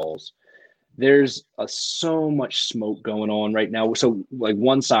board falls. There's so much smoke going on right now. So, like,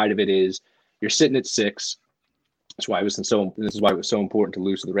 one side of it is you're sitting at 6. This is why it was so important to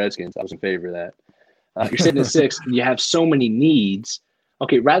lose to the Redskins. I was in favor of that. You're sitting at 6, and you have so many needs.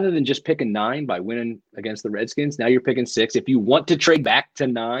 Okay, rather than just picking 9 by winning against the Redskins, now you're picking 6. If you want to trade back to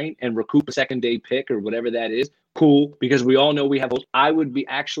 9 and recoup a second-day pick or whatever that is, cool, because we all know we have those. I would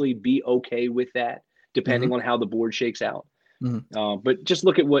be okay with that, depending on how the board shakes out. But just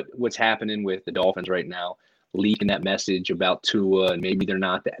look at what's happening with the Dolphins right now, leaking that message about Tua, and maybe they're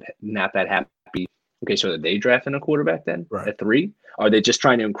not that happy. Okay, so are they drafting a quarterback then at 3? Are they just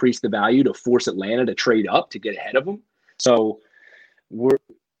trying to increase the value to force Atlanta to trade up to get ahead of them? So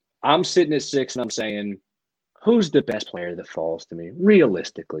I'm sitting at 6 and I'm saying, who's the best player that falls to me?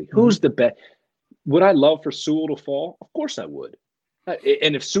 Realistically, who's the best? Would I love for Sewell to fall? Of course I would.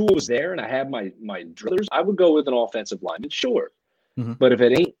 And if Sewell was there and I had my drillers, I would go with an offensive lineman, sure. But if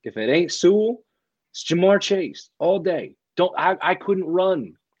it ain't Sewell, it's Jamar Chase all day. I couldn't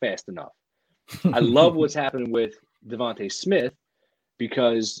run fast enough. I love what's happening with Devontae Smith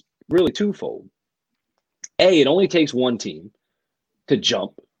because really twofold. A, it only takes one team to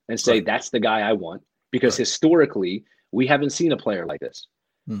jump and say that's the guy I want, because historically we haven't seen a player like this.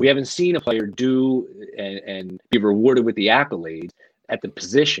 We haven't seen a player do and be rewarded with the accolades at the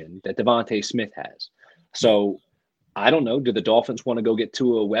position that Devontae Smith has. So I don't know. Do the Dolphins want to go get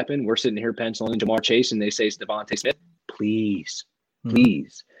to a weapon? We're sitting here penciling Jamar Chase and they say it's Devontae Smith. Please.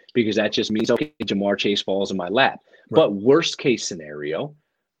 Because that just means, okay, Jamar Chase falls in my lap. But worst case scenario,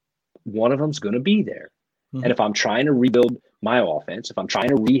 one of them's going to be there. And if I'm trying to rebuild my offense, if I'm trying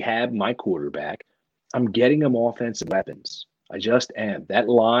to rehab my quarterback, I'm getting them offensive weapons. I just am. That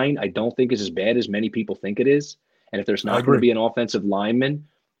line, I don't think is as bad as many people think it is. And if there's not going to be an offensive lineman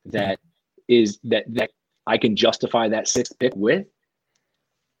that I can justify that 6th pick with,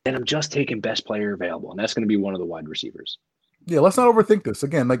 then I'm just taking best player available. And that's going to be one of the wide receivers. Yeah, let's not overthink this.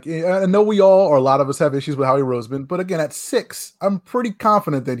 Again, like I know we all, or a lot of us, have issues with Howie Roseman, but again, at 6, I'm pretty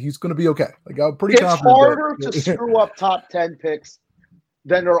confident that he's going to be okay. Like I'm pretty confident. It's harder to screw up top 10 picks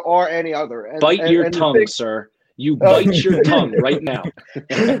than there are any other. And, bite your tongue, sir. You bite your tongue right now.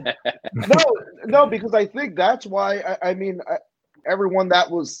 No, because I think that's why. Everyone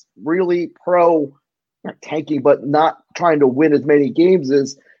that was really pro, not tanking, but not trying to win as many games,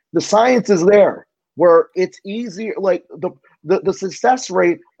 is the science is there where it's easier. Like the success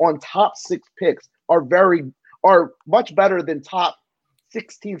rate on top 6 picks are much better than top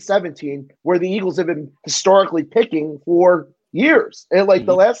 16, 17, where the Eagles have been historically picking for years. And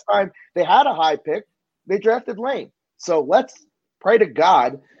the last time they had a high pick, they drafted Lane. So let's pray to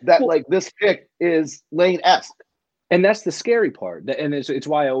God that this pick is Lane-esque. And that's the scary part. And it's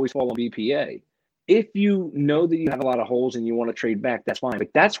why I always follow BPA. If you know that you have a lot of holes and you want to trade back, that's fine. But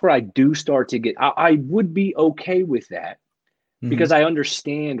that's where I do start to get – I would be okay with that because I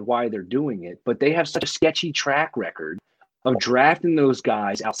understand why they're doing it. But they have such a sketchy track record of drafting those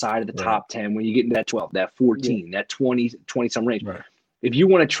guys outside of the top 10 when you get into that 12, that 14, that 20-some range. Right. If you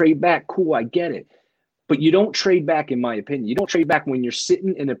want to trade back, cool, I get it. But you don't trade back, in my opinion. You don't trade back when you're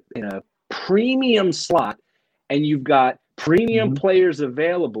sitting in a premium slot and you've got premium players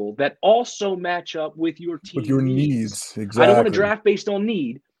available that also match up with your team. With your needs, exactly. I don't want to draft based on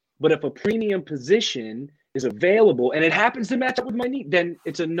need, but if a premium position is available and it happens to match up with my need, then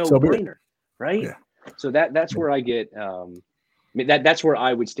it's a no-brainer, right? Yeah. So that's where I get that's where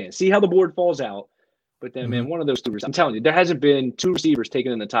I would stand. See how the board falls out. But then, man, one of those 2 receivers, I'm telling you, there hasn't been 2 receivers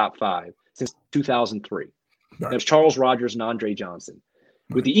taken in the top 5 since 2003. Right. There's Charles Rogers and Andre Johnson.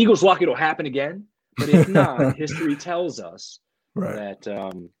 Right. With the Eagles' luck, it'll happen again. But if not, history tells us that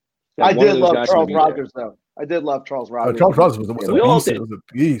I did love Charles Rogers, though. I did love Charles Rogers. Charles Rogers was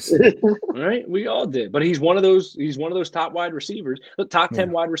a piece. Right? We all did. But he's one of those top wide receivers. The top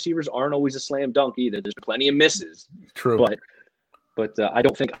 10 wide receivers aren't always a slam dunk either. There's plenty of misses. True. But I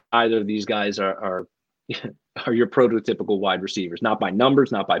don't think either of these guys are your prototypical wide receivers. Not by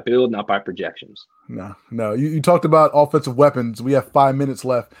numbers, not by build, not by projections. No. You talked about offensive weapons. We have 5 minutes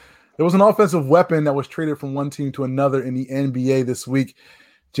left. There was an offensive weapon that was traded from one team to another in the NBA this week.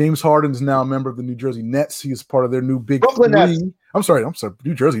 James Harden is now a member of the New Jersey Nets. He is part of their new Big Brooklyn 3. Nets. I'm sorry,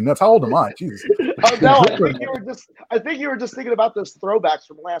 New Jersey Nets. How old am I? Jesus. No, I think you were just thinking about those throwbacks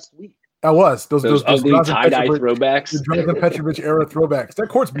from last week. I was. Those ugly tie-dye throwbacks. The Jonathan Petrovich era throwbacks. That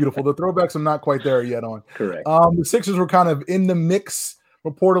court's beautiful. The throwbacks I'm not quite there yet on. Correct. The Sixers were kind of in the mix,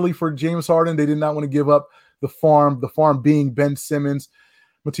 reportedly, for James Harden. They did not want to give up the farm being Ben Simmons,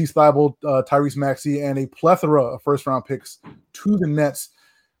 Matisse Thybulle, Tyrese Maxey, and a plethora of first-round picks to the Nets.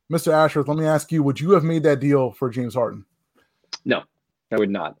 Mr. Ashworth, let me ask you, would you have made that deal for James Harden? No, I would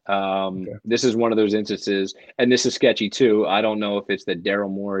not. This is one of those instances, and this is sketchy too. I don't know if it's that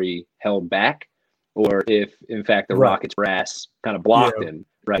Daryl Morey held back or if, in fact, the Rockets brass kind of blocked him,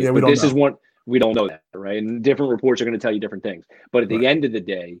 right? Yeah, we don't know that, right? And different reports are going to tell you different things. But at the end of the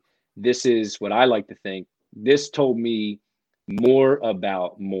day, this is what I like to think. This told me more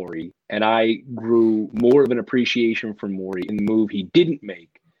about Morey, and I grew more of an appreciation for Morey in the move he didn't make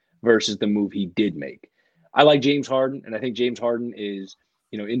versus the move he did make. I like James Harden, and I think James Harden is,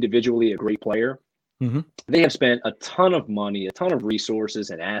 individually a great player. Mm-hmm. They have spent a ton of money, a ton of resources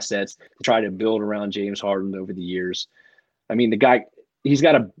and assets to try to build around James Harden over the years. I mean, the guy, he's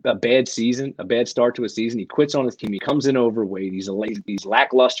got a bad season, a bad start to a season. He quits on his team. He comes in overweight. He's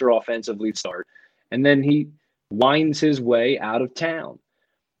lackluster offensively to start. And then he winds his way out of town.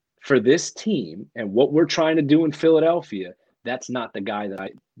 For this team and what we're trying to do in Philadelphia, that's not the guy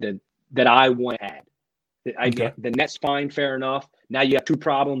that I want to add. Okay. The Nets, fine, fair enough. Now you have two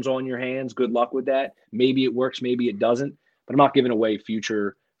problems on your hands. Good luck with that. Maybe it works, maybe it doesn't. But I'm not giving away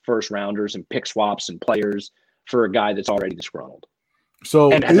future first rounders and pick swaps and players for a guy that's already disgruntled.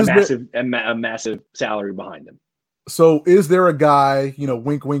 So and has a massive salary behind him. So is there a guy,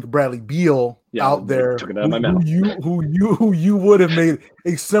 wink, wink, Bradley Beal out there who you would have made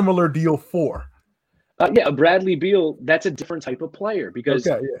a similar deal for? Bradley Beal, that's a different type of player because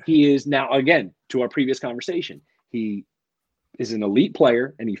he is now, again, to our previous conversation, he is an elite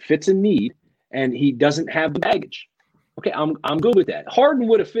player and he fits a need and he doesn't have the baggage. Okay, I'm good with that. Harden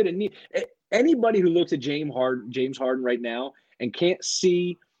would have fit a need. Anybody who looks at James Harden right now and can't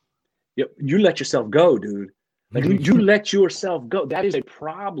see, you let yourself go, dude. Like you let yourself go. That is a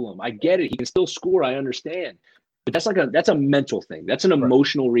problem. I get it. He can still score. I understand. But that's a mental thing. That's an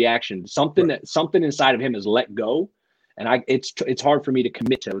emotional reaction. Something inside of him is let go, and it's hard for me to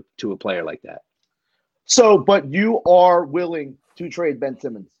commit to a player like that. So, but you are willing to trade Ben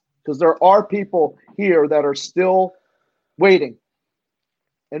Simmons because there are people here that are still waiting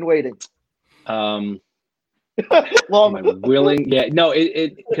and waiting. Am I willing? Yeah, no,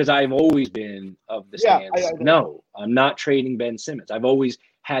 because I've always been of the stance. No, I'm not trading Ben Simmons. I've always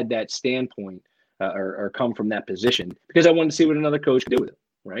had that standpoint. Or come from that position because I wanted to see what another coach could do with it,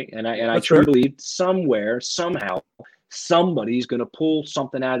 right? And I truly believe somewhere, somehow, somebody's going to pull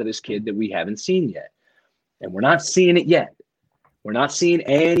something out of this kid that we haven't seen yet, and we're not seeing it yet. We're not seeing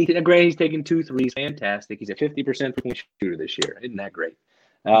anything. Granted, he's taking 2 threes, fantastic. He's a 50% three-point shooter this year. Isn't that great?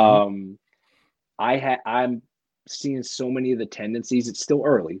 I'm seeing so many of the tendencies. It's still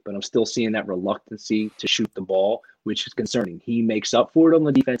early, but I'm still seeing that reluctancy to shoot the ball, which is concerning. He makes up for it on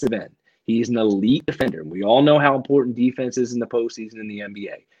the defensive end. He's an elite defender. We all know how important defense is in the postseason in the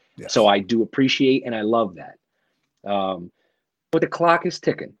NBA. Yes. So I do appreciate and I love that. But the clock is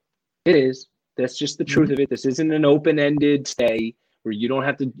ticking. It is. That's just the truth of it. This isn't an open-ended stay where you don't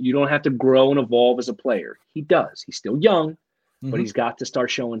have to grow and evolve as a player. He does. He's still young, but he's got to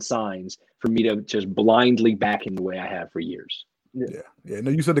start showing signs for me to just blindly back him the way I have for years. Yeah. No,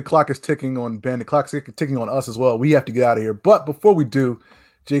 you said the clock is ticking on Ben. The clock's ticking on us as well. We have to get out of here. But before we do,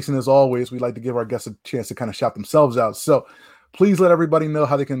 Jason, as always, we like to give our guests a chance to kind of shout themselves out. So please let everybody know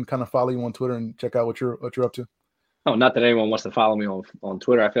how they can kind of follow you on Twitter and check out what you're up to. Oh, not that anyone wants to follow me on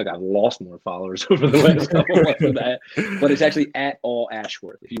Twitter. I feel like I've lost more followers over the last couple of months with that. But it's actually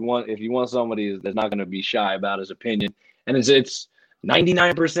 @allashworth. If you want somebody that's not going to be shy about his opinion, and it's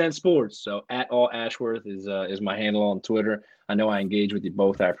 99% sports. So @allashworth is my handle on Twitter. I know I engage with you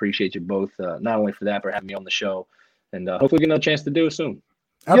both. I appreciate you both, not only for that, but having me on the show, and hopefully get another chance to do it soon.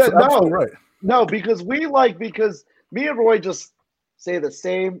 Absolutely right. No, because me and Roy just say the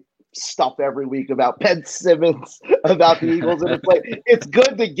same stuff every week about Ben Simmons, about the Eagles, and it's like it's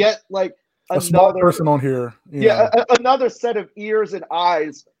good to get like another person on here. Another set of ears and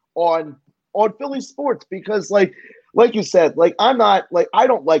eyes on Philly sports because like you said, like I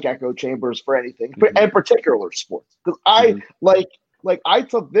don't like echo chambers for anything, and particular sports because I I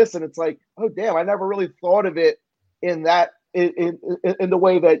took this and it's like, oh damn, I never really thought of it in that. In the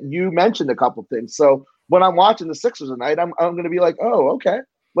way that you mentioned a couple things. So when I'm watching the Sixers tonight, I'm going to be like, oh, okay.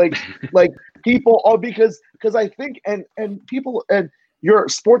 Like people, because I think, and people and your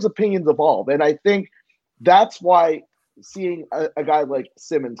sports opinions evolve. And I think that's why seeing a guy like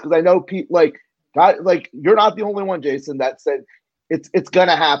Simmons, because I know people you're not the only one, Jason, that said it's going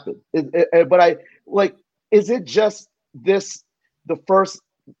to happen. But is it just the first,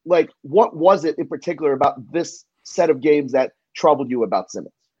 what was it in particular about this set of games that troubled you about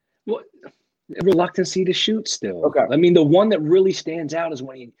Simmons? Well, reluctancy to shoot still. Okay. I mean, the one that really stands out is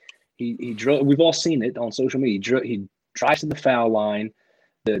when he we've all seen it on social media. He drives to the foul line.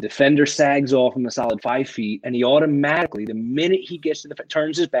 The defender sags off him a solid 5 feet, and he automatically, the minute he gets to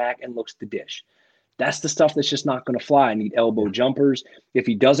turns his back and looks to dish. That's the stuff that's just not going to fly. I need elbow jumpers. If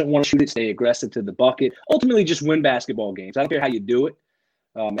he doesn't want to shoot it, stay aggressive to the bucket. Ultimately, just win basketball games. I don't care how you do it.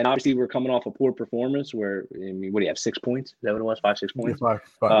 And obviously, we're coming off a poor performance where, I mean, what do you have, 6 points? Is that what it was, 5, 6 points?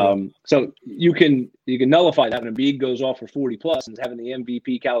 Five. So you can nullify that when Embiid goes off for 40+ and is having the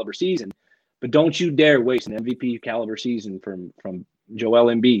MVP caliber season. But don't you dare waste an MVP caliber season from Joel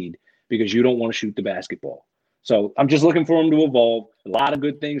Embiid because you don't want to shoot the basketball. So I'm just looking for him to evolve. A lot of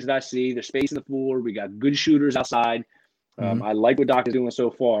good things that I see. There's space in the floor. We got good shooters outside. I like what Doc is doing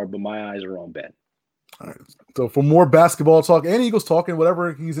so far, but my eyes are on Ben. All right. So for more basketball talk and Eagles talk and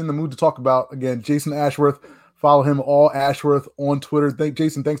whatever he's in the mood to talk about, again, Jason Ashworth. Follow him, all Ashworth, on Twitter.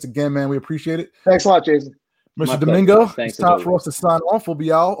 Jason, thanks again, man. We appreciate it. Thanks a lot, Jason. Mr. Domingo, it's time for us to sign off. We'll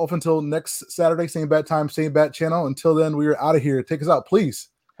be out off until next Saturday, same bat time, same bat channel. Until then, we are out of here. Take us out, please.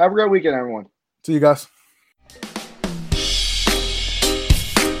 Have a great weekend, everyone. See you guys.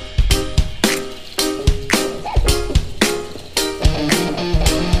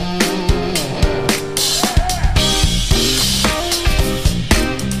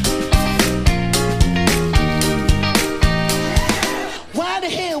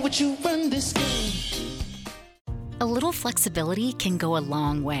 You run this game. A little flexibility can go a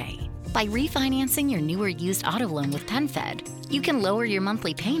long way. By refinancing your newer used auto loan with PenFed, you can lower your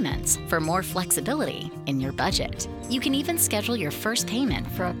monthly payments for more flexibility in your budget. You can even schedule your first payment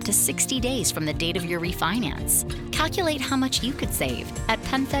for up to 60 days from the date of your refinance. Calculate how much you could save at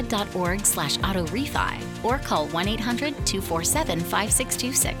penfed.org/auto-refi or call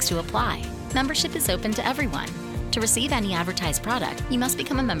 1-800-247-5626 to apply. Membership is open to everyone. To receive any advertised product, you must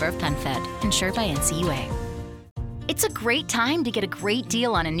become a member of PenFed, insured by NCUA. It's a great time to get a great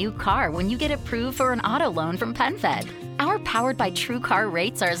deal on a new car when you get approved for an auto loan from PenFed. Our Powered by TrueCar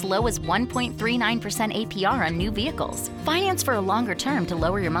rates are as low as 1.39% APR on new vehicles. Finance for a longer term to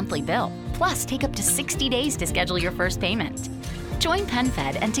lower your monthly bill. Plus, take up to 60 days to schedule your first payment. Join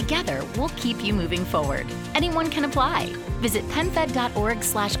PenFed and together we'll keep you moving forward. Anyone can apply. Visit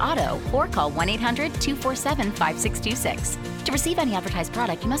penfed.org/auto or call 1-800-247-5626. To receive any advertised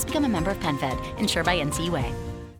product, you must become a member of PenFed, insured by NCUA.